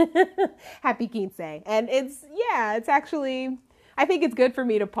 Happy quince. And it's actually, I think it's good for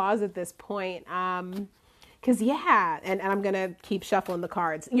me to pause at this point. Because, and I'm going to keep shuffling the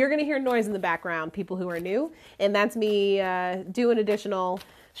cards. You're going to hear noise in the background, people who are new. And that's me doing additional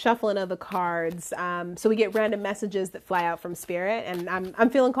shuffling of the cards. So we get random messages that fly out from Spirit. And I'm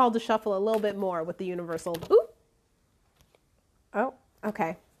feeling called to shuffle a little bit more with the Universal. Ooh. Oh,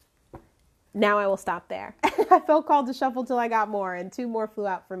 okay. Now I will stop there. I felt called to shuffle till I got more, and 2 more flew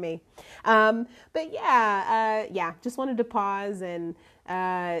out for me. But just wanted to pause and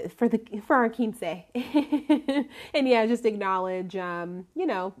for our quince. And just acknowledge,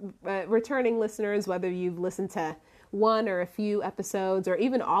 returning listeners, whether you've listened to one or a few episodes or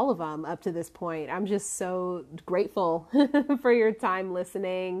even all of them up to this point. I'm just so grateful for your time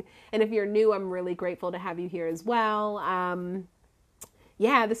listening. And if you're new, I'm really grateful to have you here as well.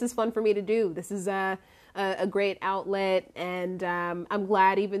 This is fun for me to do. This is a great outlet, and I'm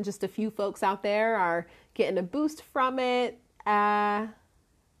glad even just a few folks out there are getting a boost from it. All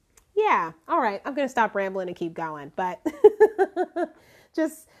right, I'm going to stop rambling and keep going, but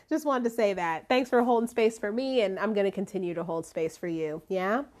just wanted to say that. Thanks for holding space for me, and I'm going to continue to hold space for you.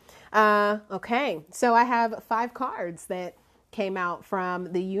 Yeah? Okay, so I have 5 cards that came out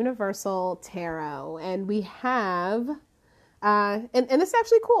from the Universal Tarot, and we have, and this is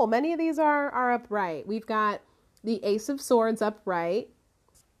actually cool. Many of these are upright. We've got the Ace of Swords upright,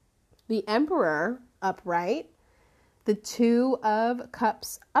 the Emperor upright, the Two of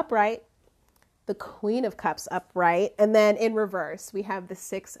Cups upright, the Queen of Cups upright, and then in reverse, we have the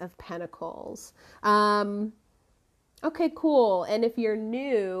Six of Pentacles. Okay, cool. And if you're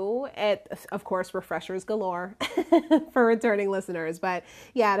new, of course, refreshers galore for returning listeners. But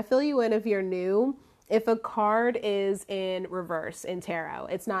yeah, to fill you in, if you're new, if a card is in reverse in tarot,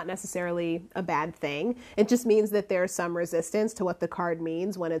 it's not necessarily a bad thing. It just means that there's some resistance to what the card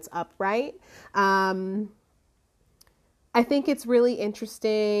means when it's upright. I think it's really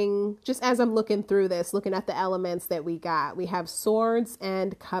interesting, just as I'm looking through this, looking at the elements that we got. We have Swords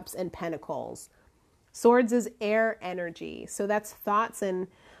and Cups and Pentacles. Swords is air energy. So that's thoughts and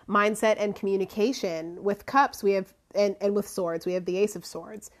mindset and communication. With Cups, we have, and with Swords, we have the Ace of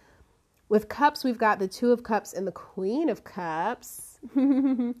Swords. With Cups, we've got the Two of Cups and the Queen of Cups.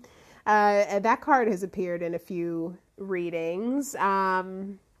 That card has appeared in a few readings.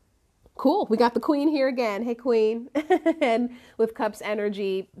 Cool. We got the Queen here again. Hey, Queen. And with Cups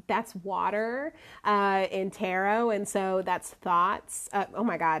energy, that's water in tarot. And so that's thoughts. Oh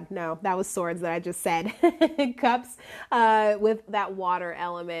my God. No, that was Swords that I just said. Cups with that water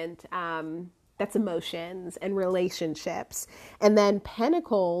element. That's emotions and relationships. And then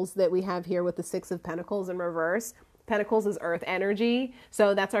Pentacles that we have here with the Six of Pentacles in reverse. Pentacles is earth energy.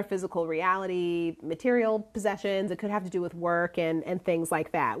 So that's our physical reality, material possessions. It could have to do with work and things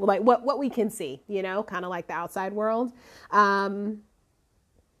like that. Like what we can see, you know, kind of like the outside world.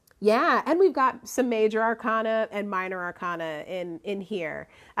 Yeah. And we've got some major arcana and minor arcana in here,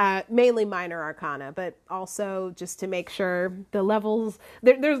 mainly minor arcana, but also just to make sure the levels,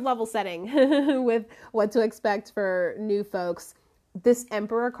 there's level setting with what to expect for new folks. This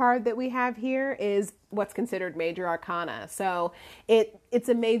Emperor card that we have here is what's considered major arcana. So it's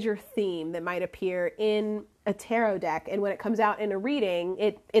a major theme that might appear in a tarot deck. And when it comes out in a reading,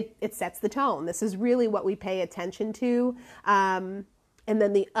 it sets the tone. This is really what we pay attention to. And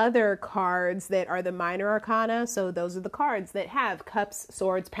then the other cards that are the minor arcana. So those are the cards that have Cups,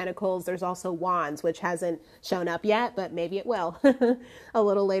 Swords, Pentacles. There's also Wands, which hasn't shown up yet, but maybe it will a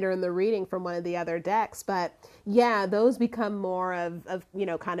little later in the reading from one of the other decks. But yeah, those become more of you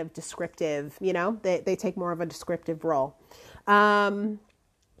know, kind of descriptive, you know, they take more of a descriptive role.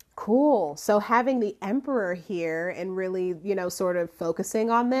 Cool. So having the Emperor here and really, you know, sort of focusing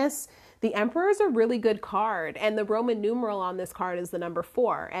on this, the Emperor is a really good card, and the Roman numeral on this card is the number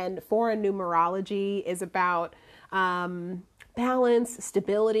 4. And 4 in numerology is about balance,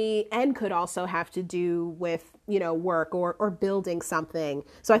 stability, and could also have to do with, you know, work or building something.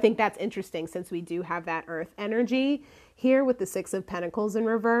 So I think that's interesting since we do have that earth energy here with the Six of Pentacles in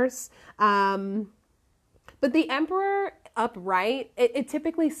reverse. But the Emperor upright, it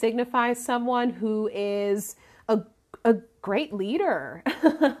typically signifies someone who is a great leader.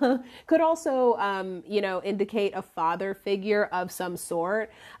 Could also, you know, indicate a father figure of some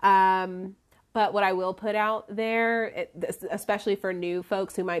sort. But what I will put out there, especially for new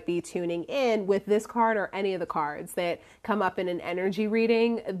folks who might be tuning in with this card or any of the cards that come up in an energy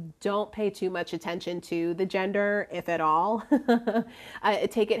reading, don't pay too much attention to the gender, if at all.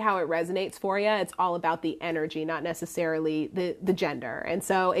 Take it how it resonates for you. It's all about the energy, not necessarily the gender. And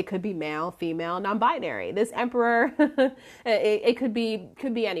so it could be male, female, non-binary. This Emperor, it could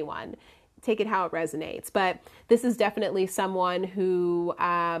be anyone. Take it how it resonates. But this is definitely someone who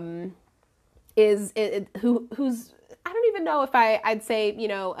who's I don't even know if I'd say, you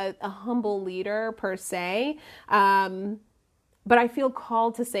know, a humble leader per se. But I feel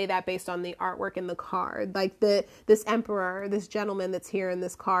called to say that based on the artwork in the card. Like this Emperor, this gentleman that's here in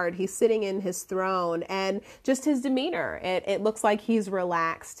this card, he's sitting in his throne, and just his demeanor, it looks like he's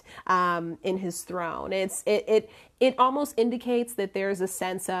relaxed in his throne. It almost indicates that there's a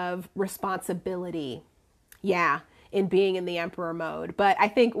sense of responsibility. Yeah. In being in the Emperor mode. But I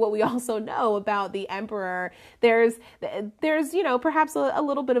think what we also know about the Emperor, there's, you know, perhaps a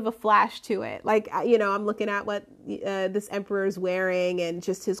little bit of a flash to it. Like, you know, I'm looking at what this Emperor is wearing and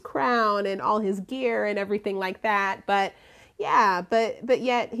just his crown and all his gear and everything like that. But yeah, but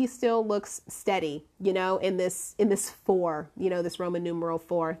yet he still looks steady, you know, in this 4, you know, this Roman numeral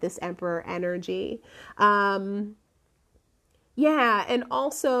 4, this Emperor energy. Yeah. And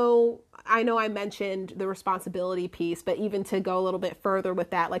also, I know I mentioned the responsibility piece, but even to go a little bit further with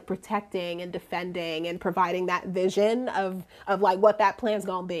that, like protecting and defending and providing that vision of like what that plan's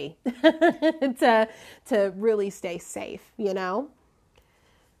gonna be to really stay safe, you know?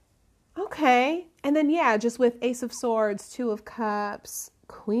 Okay. And then, yeah, just with Ace of Swords, Two of Cups,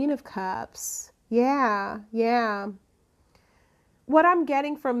 Queen of Cups. Yeah, yeah. What I'm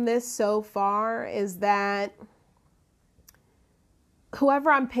getting from this so far is that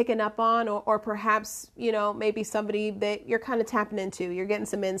whoever I'm picking up on, or perhaps, you know, maybe somebody that you're kind of tapping into, you're getting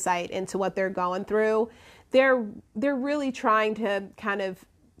some insight into what they're going through. They're really trying to kind of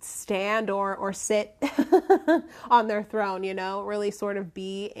stand or sit on their throne, you know, really sort of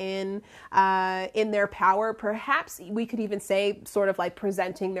be in their power. Perhaps we could even say sort of like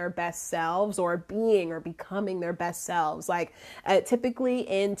presenting their best selves, or being or becoming their best selves. Like typically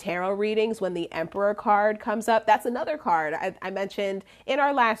in tarot readings, when the Emperor card comes up, that's another card I mentioned in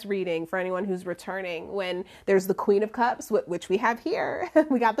our last reading for anyone who's returning. When there's the Queen of Cups, which we have here,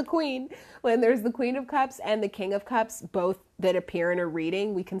 we got the Queen. When there's the Queen of Cups and the King of Cups, both that appear in a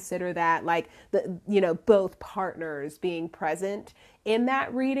reading, we consider that like both partners being present in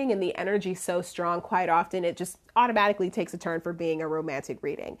that reading, and the energy so strong, quite often it just automatically takes a turn for being a romantic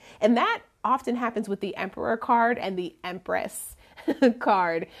reading. And that often happens with the Emperor card and the Empress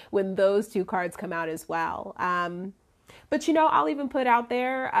card when those two cards come out as well. But, you know, I'll even put out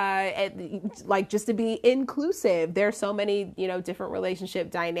there, like, just to be inclusive, there's so many, you know, different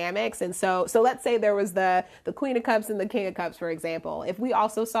relationship dynamics. And so let's say there was the Queen of Cups and the King of Cups, for example. If we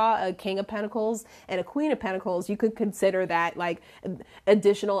also saw a King of Pentacles and a Queen of Pentacles, you could consider that like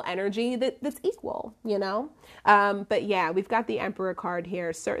additional energy that's equal, you know? But yeah, we've got the Emperor card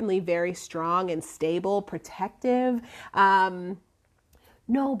here, certainly very strong and stable, protective,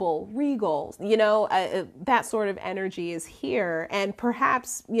 noble, regal, you know, that sort of energy is here. And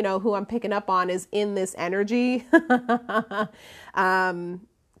perhaps, you know, who I'm picking up on is in this energy. Because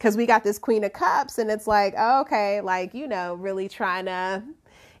we got this Queen of Cups and it's like, oh, okay, like, you know, really trying to,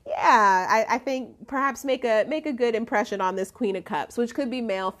 yeah, I think perhaps make a good impression on this Queen of Cups, which could be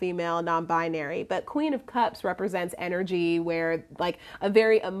male, female, non-binary. But Queen of Cups represents energy where like a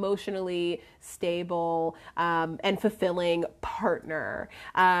very emotionally stable and fulfilling partner.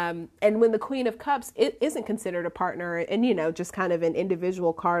 And when the Queen of Cups isn't considered a partner and, you know, just kind of an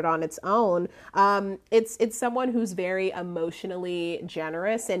individual card on its own, it's someone who's very emotionally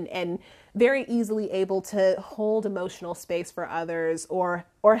generous and very easily able to hold emotional space for others or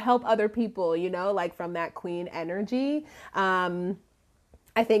help other people, you know, like from that Queen energy.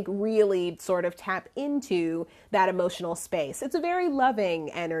 I think really sort of tap into that emotional space. It's a very loving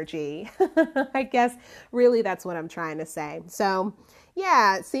energy. I guess really that's what I'm trying to say. So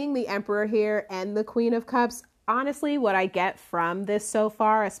yeah, seeing the Emperor here and the Queen of Cups, honestly, what I get from this so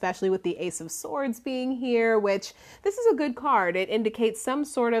far, especially with the Ace of Swords being here, which this is a good card. It indicates some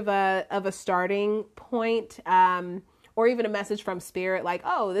sort of a starting point, or even a message from spirit, like,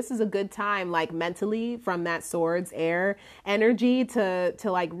 oh, this is a good time, like mentally from that Swords air energy to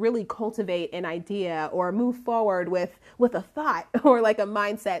like really cultivate an idea or move forward with a thought or like a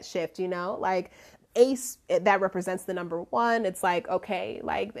mindset shift, you know, like Ace, that represents the number one. It's like, okay,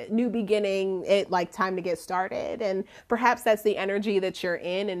 like new beginning, it like time to get started. And perhaps that's the energy that you're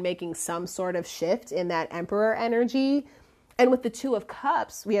in and making some sort of shift in that Emperor energy. And with the Two of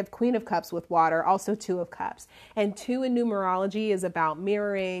Cups, we have Queen of Cups with water, also Two of Cups. And two in numerology is about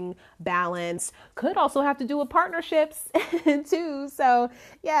mirroring, balance, could also have to do with partnerships too. So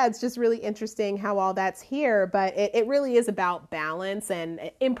yeah, it's just really interesting how all that's here, but it really is about balance and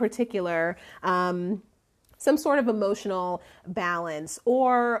in particular, some sort of emotional balance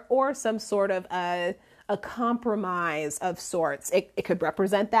or some sort of a compromise of sorts. It could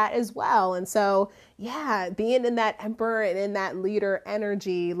represent that as well. And so, yeah, being in that Emperor and in that leader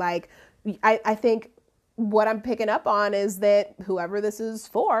energy, like I think what I'm picking up on is that whoever this is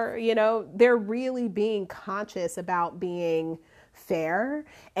for, you know, they're really being conscious about being fair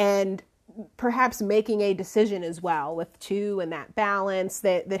and perhaps making a decision as well with two and that balance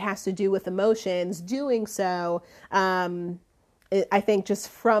that has to do with emotions. Doing so, I think just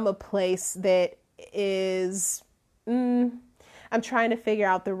from a place that is, I'm trying to figure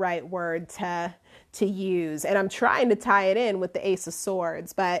out the right word to use, and I'm trying to tie it in with the Ace of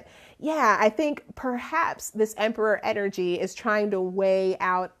Swords. But yeah, I think perhaps this Emperor energy is trying to weigh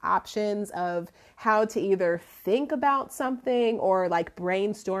out options of how to either think about something or like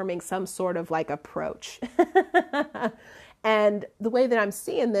brainstorming some sort of like approach. And the way that I'm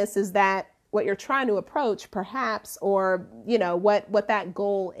seeing this is that what you're trying to approach perhaps, or, you know, what that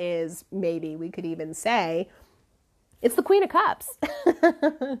goal is, maybe we could even say, it's the Queen of Cups,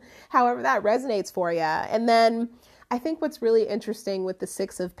 however that resonates for you. And then I think what's really interesting with the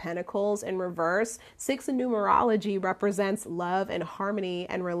Six of Pentacles in reverse, 6 in numerology represents love and harmony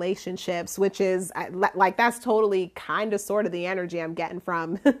and relationships, which is like, that's totally kind of sort of the energy I'm getting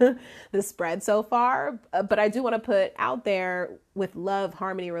from the spread so far. But I do want to put out there with love,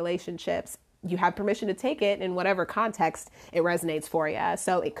 harmony, relationships, you have permission to take it in whatever context it resonates for you.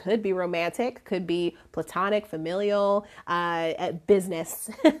 So it could be romantic, could be platonic, familial,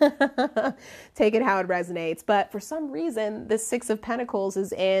 business. Take it how it resonates. But for some reason, the Six of Pentacles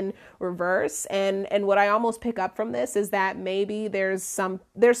is in reverse. And what I almost pick up from this is that maybe there's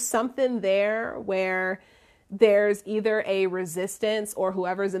something there where there's either a resistance, or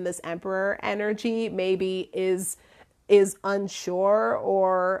whoever's in this Emperor energy maybe is unsure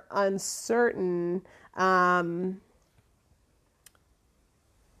or uncertain.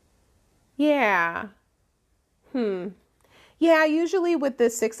 Yeah, usually with the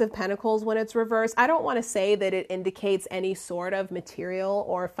Six of Pentacles, when it's reversed, I don't want to say that it indicates any sort of material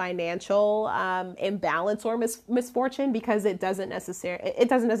or financial imbalance or misfortune, because it doesn't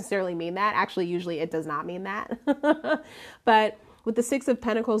necessarily mean that. Actually, usually it does not mean that. But with the Six of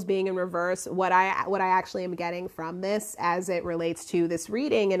Pentacles being in reverse, what I actually am getting from this as it relates to this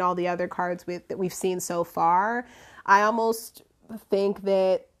reading and all the other cards that we've seen so far, I almost think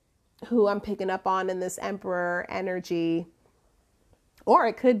that who I'm picking up on in this Emperor energy, or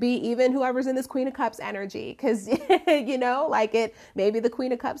it could be even whoever's in this Queen of Cups energy, because, maybe the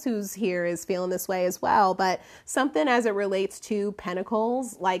Queen of Cups who's here is feeling this way as well. But something as it relates to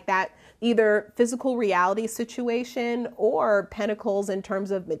Pentacles, like that, either physical reality situation or Pentacles in terms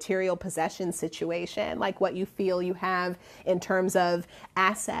of material possession situation, like what you feel you have in terms of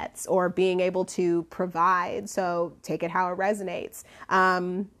assets or being able to provide. So take it how it resonates.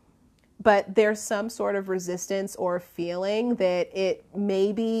 But there's some sort of resistance or feeling that it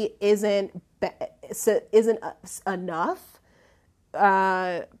maybe isn't enough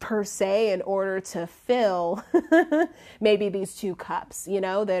per se in order to fill maybe these two cups,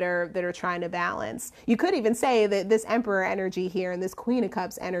 that are trying to balance. You could even say that this Emperor energy here and this Queen of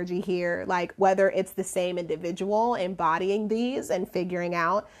Cups energy here, like whether it's the same individual embodying these and figuring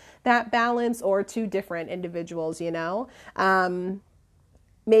out that balance, or two different individuals,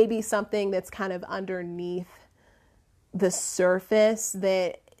 maybe something that's kind of underneath the surface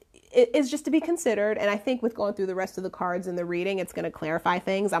that is just to be considered. And I think with going through the rest of the cards in the reading, it's going to clarify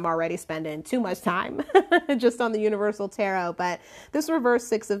things. I'm already spending too much time just on the Universal Tarot. But this reverse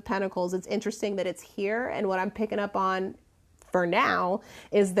Six of Pentacles, it's interesting that it's here. And what I'm picking up on for now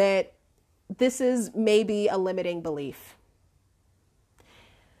is that this is maybe a limiting belief.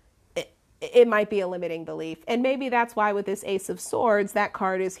 It might be a limiting belief. And maybe that's why with this Ace of Swords, that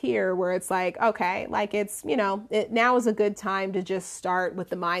card is here, where it's like, okay, like it's, now is a good time to just start with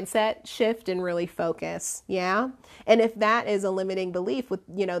the mindset shift and really focus. Yeah. And if that is a limiting belief with,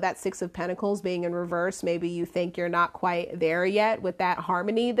 that Six of Pentacles being in reverse, maybe you think you're not quite there yet with that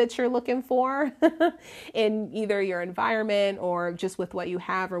harmony that you're looking for in either your environment or just with what you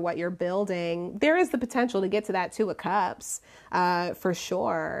have or what you're building. There is the potential to get to that Two of Cups, for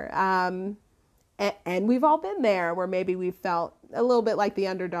sure. And we've all been there where maybe we felt a little bit like the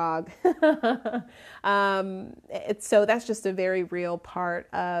underdog. So that's just a very real part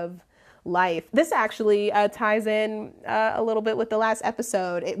of life. This actually ties in a little bit with the last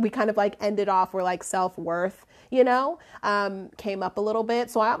episode. We kind of like ended off where like self-worth, came up a little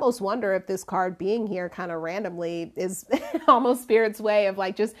bit. So I almost wonder if this card being here kind of randomly is almost Spirit's way of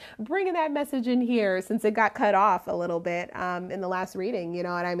like just bringing that message in here, since it got cut off a little bit in the last reading, you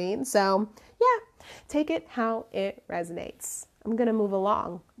know what I mean? So yeah, take it how it resonates. I'm going to move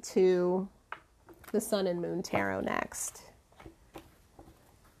along to the Sun and Moon Tarot next.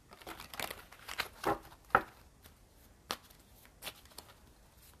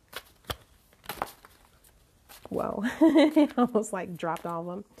 Whoa, almost like dropped all of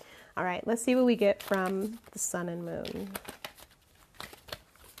them. All right, let's see what we get from the Sun and Moon.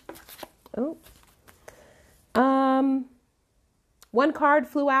 Oh, one card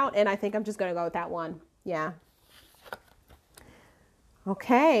flew out, and I think I'm just going to go with that one. Yeah.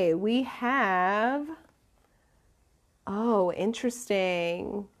 Okay, we have, oh,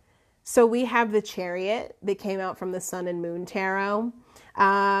 interesting. So we have the Chariot that came out from the Sun and Moon Tarot.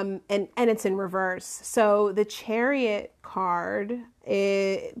 And it's in reverse. So the Chariot card,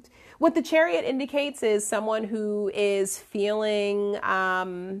 what the Chariot indicates is someone who is feeling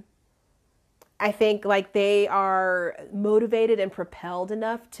I think like they are motivated and propelled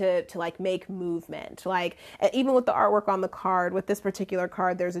enough to like make movement. Like even with the artwork on the card, with this particular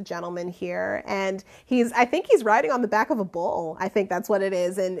card, there's a gentleman here, and I think he's riding on the back of a bull. I think that's what it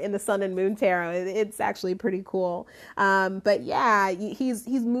is in the Sun and Moon Tarot. It's actually pretty cool. But yeah, he's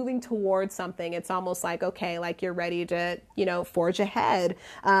moving towards something. It's almost like, okay, like you're ready to, you know, forge ahead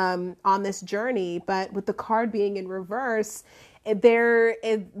on this journey. But with the card being in reverse,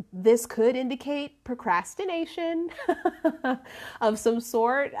 this could indicate procrastination of some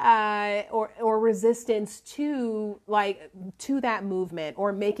sort, or resistance to that movement,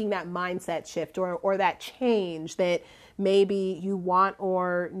 or making that mindset shift, or that change that maybe you want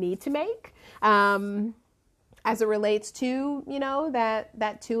or need to make. As it relates to, you know,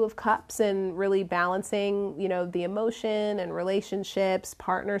 that Two of Cups, and really balancing, you know, the emotion and relationships,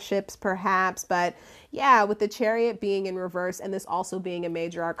 partnerships perhaps. But yeah, with the Chariot being in reverse, and this also being a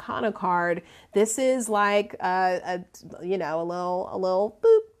major arcana card, this is like a little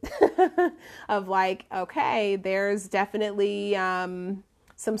boop of like, okay, there's definitely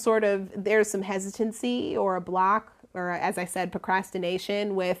there's some hesitancy or a block, or as I said,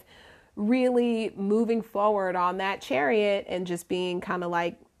 procrastination with really moving forward on that Chariot and just being kind of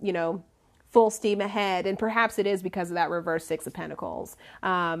like, you know, full steam ahead. And perhaps it is because of that reverse Six of Pentacles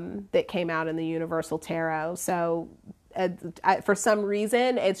that came out in the Universal Tarot. So for some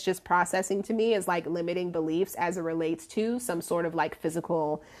reason, it's just processing to me as like limiting beliefs as it relates to some sort of like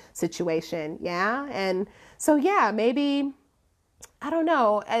physical situation. Yeah. And so, yeah, maybe, I don't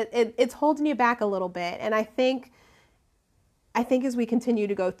know, it's holding you back a little bit. And I think as we continue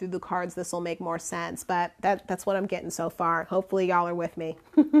to go through the cards, this will make more sense, but that's what I'm getting so far. Hopefully y'all are with me.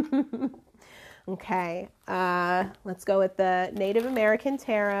 Okay, let's go with the Native American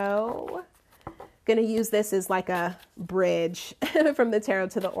Tarot. Going to use this as like a bridge from the Tarot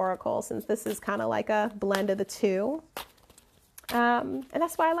to the Oracle, since this is kind of like a blend of the two. And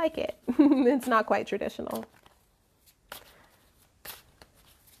that's why I like it. It's not quite traditional.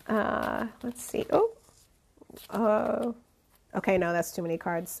 Let's see. Okay, no, that's too many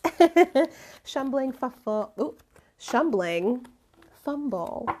cards. Shumbling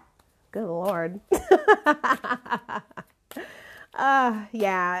fumble. Good Lord.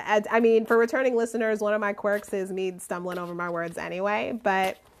 Yeah, I mean, for returning listeners, one of my quirks is me stumbling over my words anyway,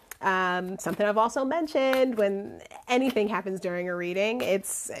 but something I've also mentioned when anything happens during a reading,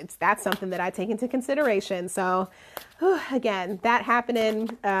 that's something that I take into consideration. So again, that happening,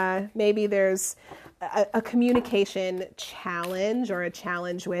 maybe there's a communication challenge, or a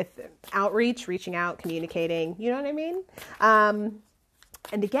challenge with outreach, reaching out, communicating, you know what I mean?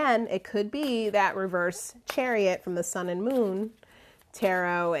 And again, it could be that reverse Chariot from the Sun and Moon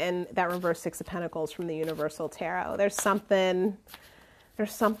Tarot, and that reverse Six of Pentacles from the Universal Tarot. There's something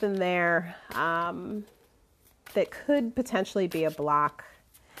there that could potentially be a block.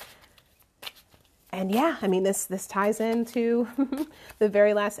 And yeah, I mean, this ties into the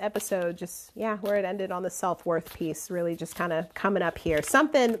very last episode, just, yeah, where it ended on the self-worth piece, really just kind of coming up here.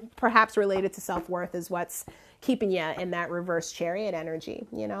 Something perhaps related to self-worth is what's keeping you in that reverse Chariot energy,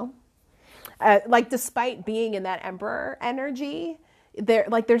 you know? Like, despite being in that Emperor energy,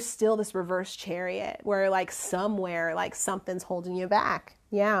 there's still this reverse Chariot where like somewhere, like something's holding you back.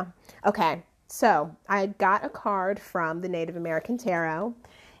 Yeah. Okay. So I got a card from the Native American Tarot,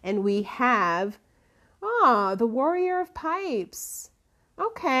 and we have the Warrior of Pipes.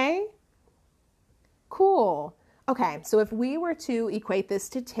 Okay. Cool. Okay. So if we were to equate this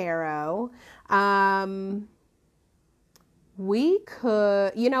to tarot, we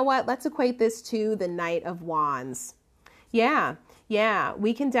could, you know what? Let's equate this to the Knight of Wands. Yeah. Yeah.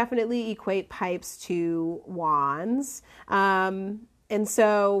 We can definitely equate pipes to wands. And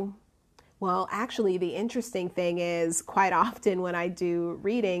so, well, actually, the interesting thing is quite often when I do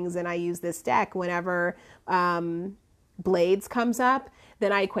readings and I use this deck, whenever Blades comes up,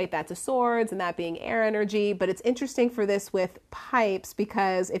 then I equate that to swords, and that being air energy. But it's interesting for this with pipes,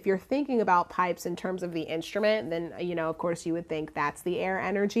 because if you're thinking about pipes in terms of the instrument, then, you know, of course, you would think that's the air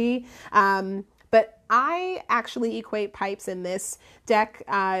energy. But I actually equate pipes in this deck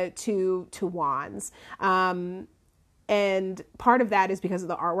to wands. And part of that is because of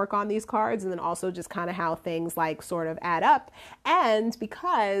the artwork on these cards, and then also just kind of how things like sort of add up. And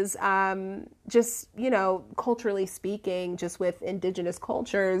because just, you know, culturally speaking, just with indigenous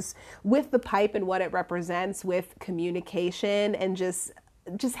cultures, with the pipe and what it represents with communication, and just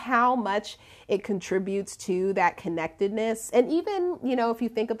how much it contributes to that connectedness. And even, you know, if you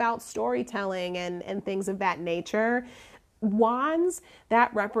think about storytelling and things of that nature, wands,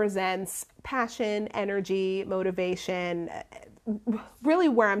 that represents passion, energy, motivation, really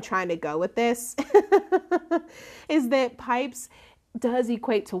where I'm trying to go with this is that pipes does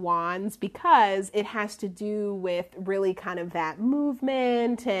equate to wands because it has to do with really kind of that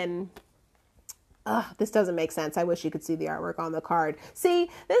movement and this doesn't make sense. I wish you could see the artwork on the card. See,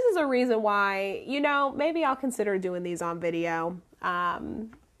 this is a reason why, maybe I'll consider doing these on video.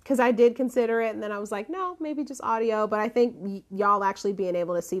 Because I did consider it, and then I was like, no, maybe just audio. But I think y'all actually being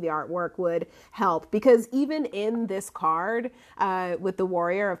able to see the artwork would help. Because even in this card, with the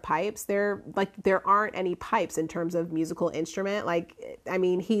Warrior of Pipes, there aren't any pipes in terms of musical instrument.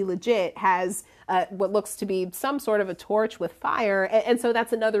 He legit has what looks to be some sort of a torch with fire. And so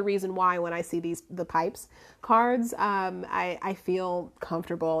that's another reason why when I see the pipes cards, I feel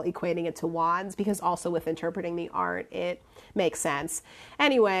comfortable equating it to wands, because also with interpreting the art, it makes sense.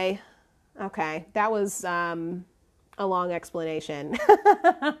 Anyway, okay, that was a long explanation.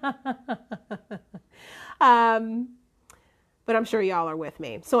 But I'm sure y'all are with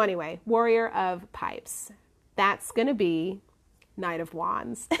me. So anyway, Warrior of Pipes. That's going to be Knight of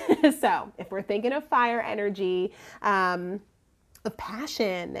Wands. So if we're thinking of fire energy, of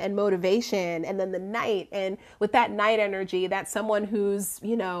passion and motivation, and then the knight, and with that knight energy, that's someone who's,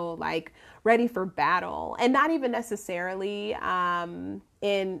 ready for battle, and not even necessarily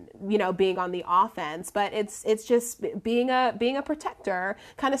in being on the offense, but it's just being a protector,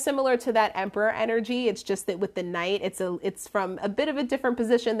 kind of similar to that emperor energy. It's just that with the knight, it's from a bit of a different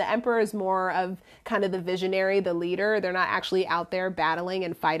position. The emperor is more of kind of the visionary, the leader. They're not actually out there battling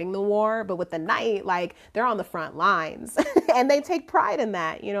and fighting the war, but with the knight, they're on the front lines and they take pride in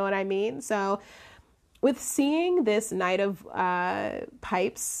that. You know what I mean? So with seeing this Knight of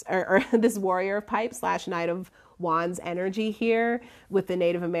Pipes or this Warrior of Pipes / Knight of Wands energy here with the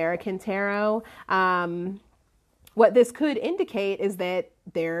Native American tarot, what this could indicate is that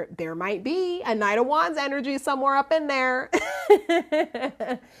there might be a Knight of Wands energy somewhere up in there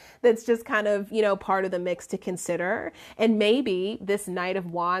that's just kind of, part of the mix to consider. And maybe this Knight of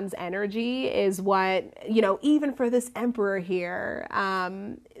Wands energy is what, even for this Emperor here,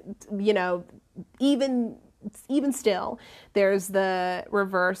 even still, there's the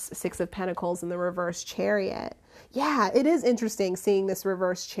reverse Six of Pentacles and the reverse Chariot. Yeah, it is interesting seeing this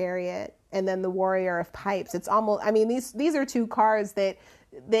reverse Chariot and then the Warrior of Pipes. It's almost, these are two cards that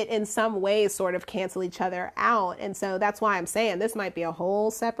in some ways sort of cancel each other out. And so that's why I'm saying this might be a whole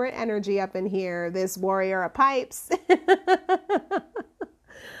separate energy up in here, this Warrior of Pipes.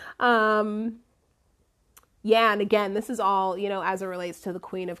 Yeah, and again, this is all, as it relates to the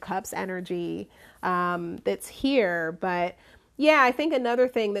Queen of Cups energy that's here. But yeah, I think another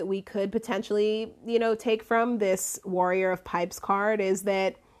thing that we could potentially, take from this Warrior of Pipes card is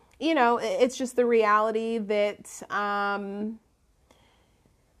that, it's just the reality that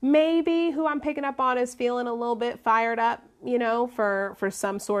maybe who I'm picking up on is feeling a little bit fired up, for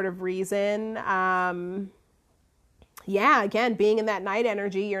some sort of reason. Yeah, again, being in that night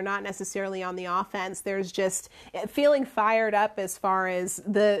energy, you're not necessarily on the offense. There's just feeling fired up as far as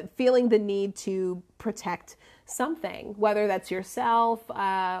feeling the need to protect something, whether that's yourself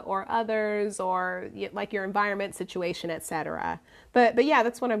or others or like your environment, situation, etc. But yeah,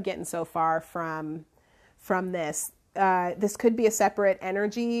 that's what I'm getting so far from this. This could be a separate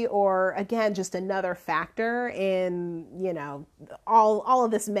energy or, again, just another factor in, all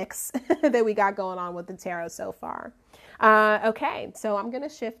of this mix that we got going on with the tarot so far. Okay, so I'm going to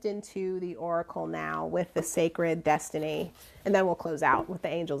shift into the Oracle now with the Sacred Destiny, and then we'll close out with the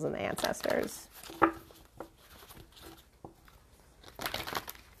Angels and the Ancestors.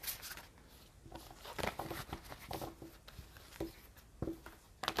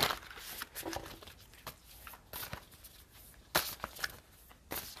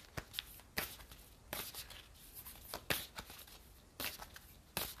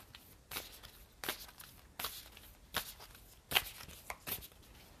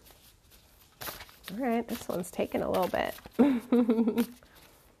 All right, this one's taking a little bit.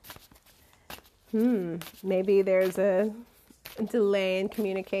 Maybe there's a delay in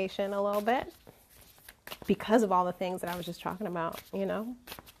communication a little bit because of all the things that I was just talking about,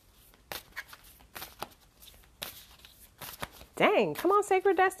 Dang, come on,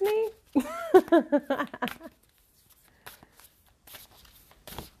 Sacred Destiny.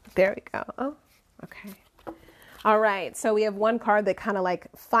 There we go. Oh, okay. All right, so we have one card that kind of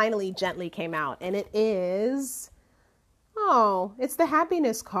finally gently came out, and it is, it's the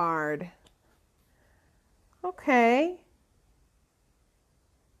Happiness card. Okay.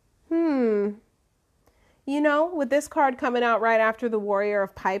 With this card coming out right after the Warrior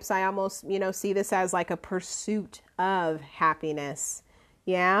of Pipes, I almost, see this as like a pursuit of happiness.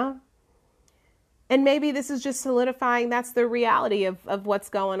 Yeah. And maybe this is just solidifying that's the reality of what's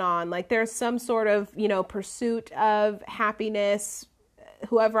going on. Like there's some sort of, pursuit of happiness,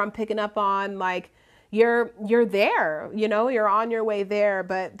 whoever I'm picking up on, like you're there, you're on your way there,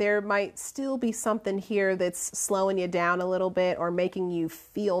 but there might still be something here that's slowing you down a little bit or making you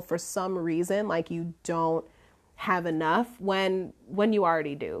feel for some reason like you don't have enough when you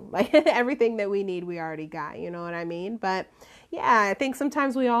already do. Like everything that we need, we already got, you know what I mean? But yeah, I think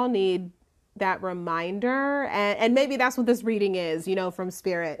sometimes we all need that reminder, and maybe that's what this reading is, from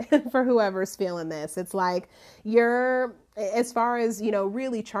Spirit for whoever's feeling this. It's like you're, as far as,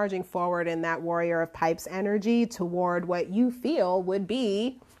 really charging forward in that Warrior of Pipes energy toward what you feel would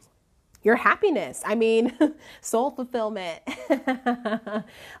be your happiness. I mean, soul fulfillment,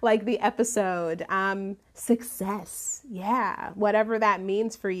 like the episode, success. Yeah. Whatever that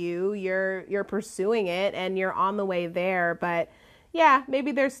means for you, you're pursuing it and you're on the way there. But yeah,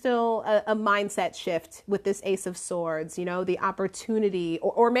 maybe there's still a mindset shift with this Ace of Swords, the opportunity,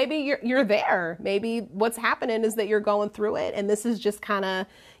 or maybe you're there. Maybe what's happening is that you're going through it. And this is just kind of,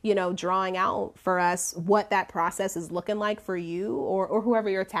 drawing out for us what that process is looking like for you or whoever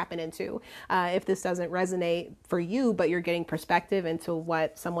you're tapping into. If this doesn't resonate for you, but you're getting perspective into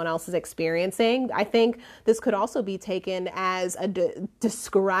what someone else is experiencing, I think this could also be taken as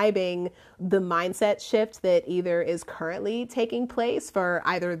describing the mindset shift that either is currently taking place for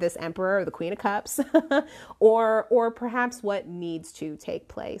either this Emperor or the Queen of Cups, or perhaps what needs to take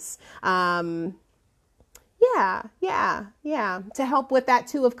place. Yeah. To help with that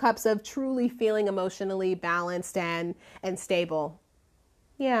Two of Cups of truly feeling emotionally balanced and stable.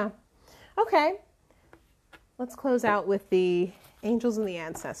 Yeah. Okay. Let's close out with the angels and the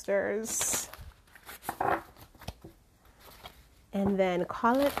ancestors. And then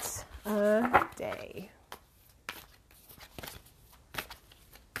call it a day.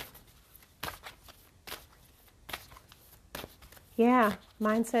 Yeah.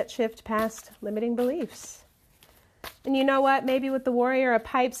 Mindset shift past limiting beliefs. And you know what? Maybe with the Warrior of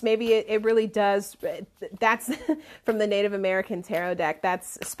Pipes, maybe it really does. That's from the Native American Tarot deck.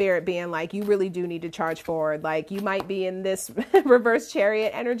 That's Spirit being like, you really do need to charge forward. Like you might be in this reverse Chariot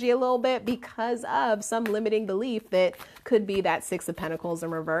energy a little bit because of some limiting belief that could be that Six of Pentacles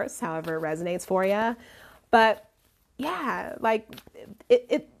in reverse, however it resonates for you. But yeah, like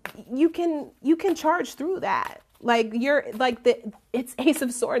you can charge through that. Like you're like it's Ace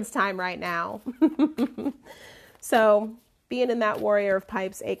of Swords time right now. So being in that Warrior of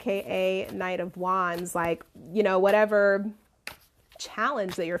Pipes, aka Knight of Wands, like, whatever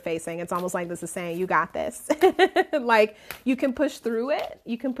challenge that you're facing, it's almost like this is saying, you got this. Like you can push through it.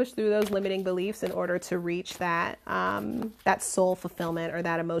 You can push through those limiting beliefs in order to reach that, that soul fulfillment or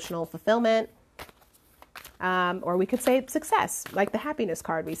that emotional fulfillment. Or we could say success, like the happiness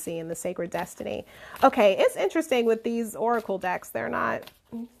card we see in the Sacred Destiny. Okay, it's interesting with these Oracle decks. They're not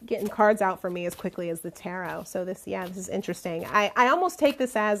getting cards out for me as quickly as the tarot. So this is interesting. I almost take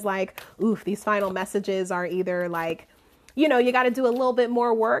this as like, oof, these final messages are either like, you got to do a little bit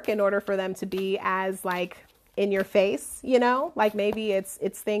more work in order for them to be as like in your face, like maybe it's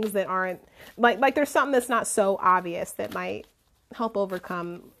things that aren't like there's something that's not so obvious that might help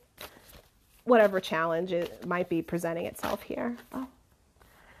overcome whatever challenge it might be presenting itself here. Oh,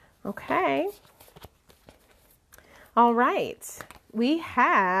 okay. All right. We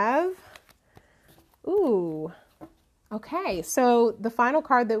have, okay. So the final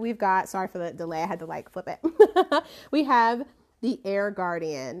card that we've got, sorry for the delay. I had to flip it. We have the Air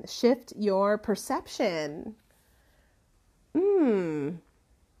Guardian. Shift your perception.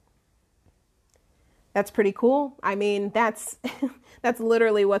 That's pretty cool. I mean, that's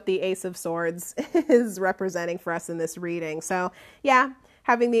literally what the Ace of Swords is representing for us in this reading. So yeah,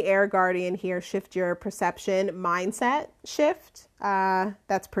 having the Air Guardian here, shift your perception, mindset shift.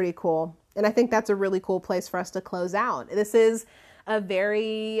 That's pretty cool. And I think that's a really cool place for us to close out. This is a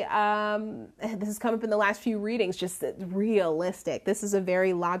very, this has come up in the last few readings, just realistic. This is a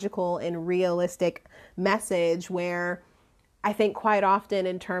very logical and realistic message where I think quite often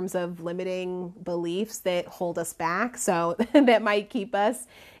in terms of limiting beliefs that hold us back, so that might keep us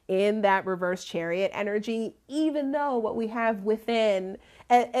in that reverse Chariot energy, even though what we have within,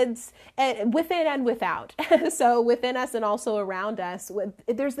 and within and without, so within us and also around us,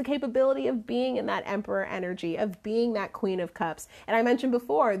 there's the capability of being in that Emperor energy, of being that Queen of Cups. And I mentioned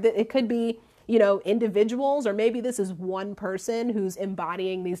before that it could be, individuals, or maybe this is one person who's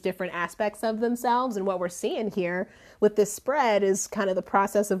embodying these different aspects of themselves. And what we're seeing here with this spread is kind of the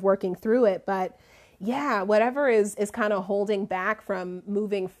process of working through it. But yeah, whatever is kind of holding back from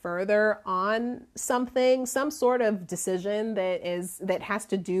moving further on something, some sort of decision that has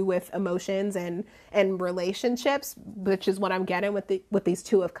to do with emotions and relationships, which is what I'm getting with these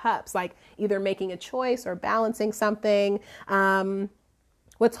Two of Cups, like either making a choice or balancing something.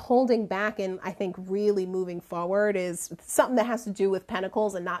 What's holding back and I think really moving forward is something that has to do with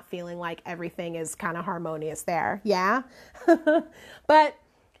Pentacles and not feeling like everything is kind of harmonious there. Yeah. But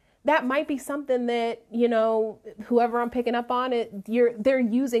that might be something that, you know, whoever I'm picking up on it, they're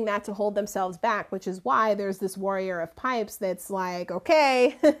using that to hold themselves back, which is why there's this Warrior of Pipes that's like,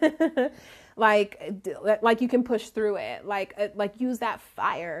 okay, like you can push through it, like use that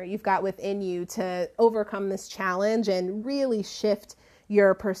fire you've got within you to overcome this challenge and really shift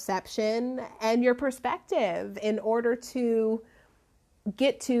your perception and your perspective in order to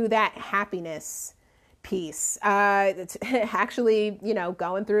get to that happiness piece. Actually, you know,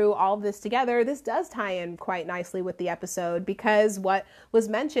 going through all of this together, this does tie in quite nicely with the episode, because what was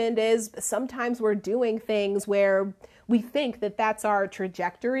mentioned is sometimes we're doing things where we think that that's our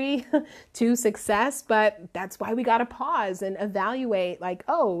trajectory to success, but that's why we got to pause and evaluate, like,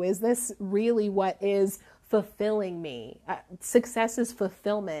 oh, is this really what is fulfilling me? Success is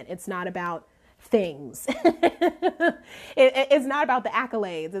fulfillment. It's not about things. It's not about the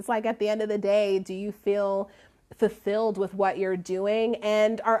accolades. It's like, at the end of the day, do you feel fulfilled with what you're doing?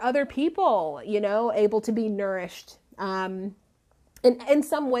 And are other people, you know, able to be nourished in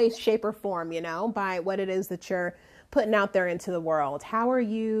some way, shape, or form, you know, by what it is that you're putting out there into the world? How are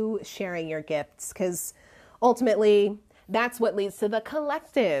you sharing your gifts? Because ultimately, that's what leads to the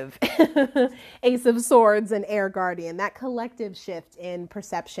collective Ace of Swords and Air Guardian, that collective shift in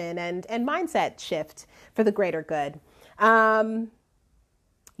perception and mindset shift for the greater good.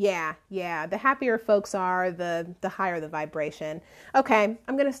 Yeah. The happier folks are, the higher the vibration. Okay,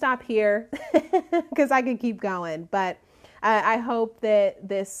 I'm going to stop here because I could keep going, but I hope that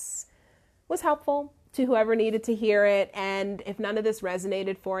this was helpful to whoever needed to hear it. And if none of this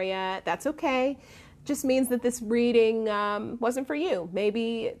resonated for you, that's okay. Just means that this reading wasn't for you.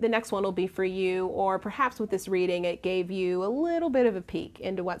 Maybe the next one will be for you, or perhaps with this reading, it gave you a little bit of a peek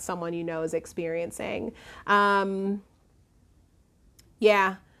into what someone you know is experiencing. Yeah,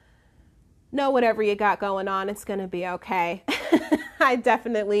 know whatever you got going on, it's going to be okay. I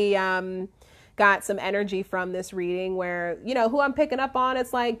definitely got some energy from this reading where, you know, who I'm picking up on,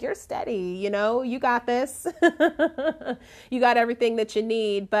 it's like, you're steady, you know, you got this. You got everything that you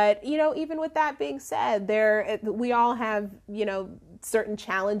need. But, you know, even with that being said, we all have, you know, certain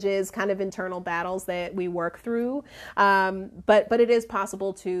challenges, kind of internal battles that we work through. But it is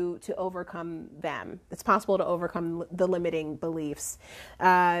possible to overcome them. It's possible to overcome the limiting beliefs.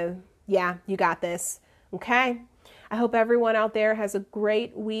 Yeah, you got this. Okay. I hope everyone out there has a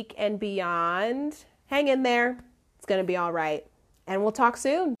great week and beyond. Hang in there. It's going to be all right. And we'll talk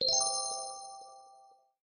soon.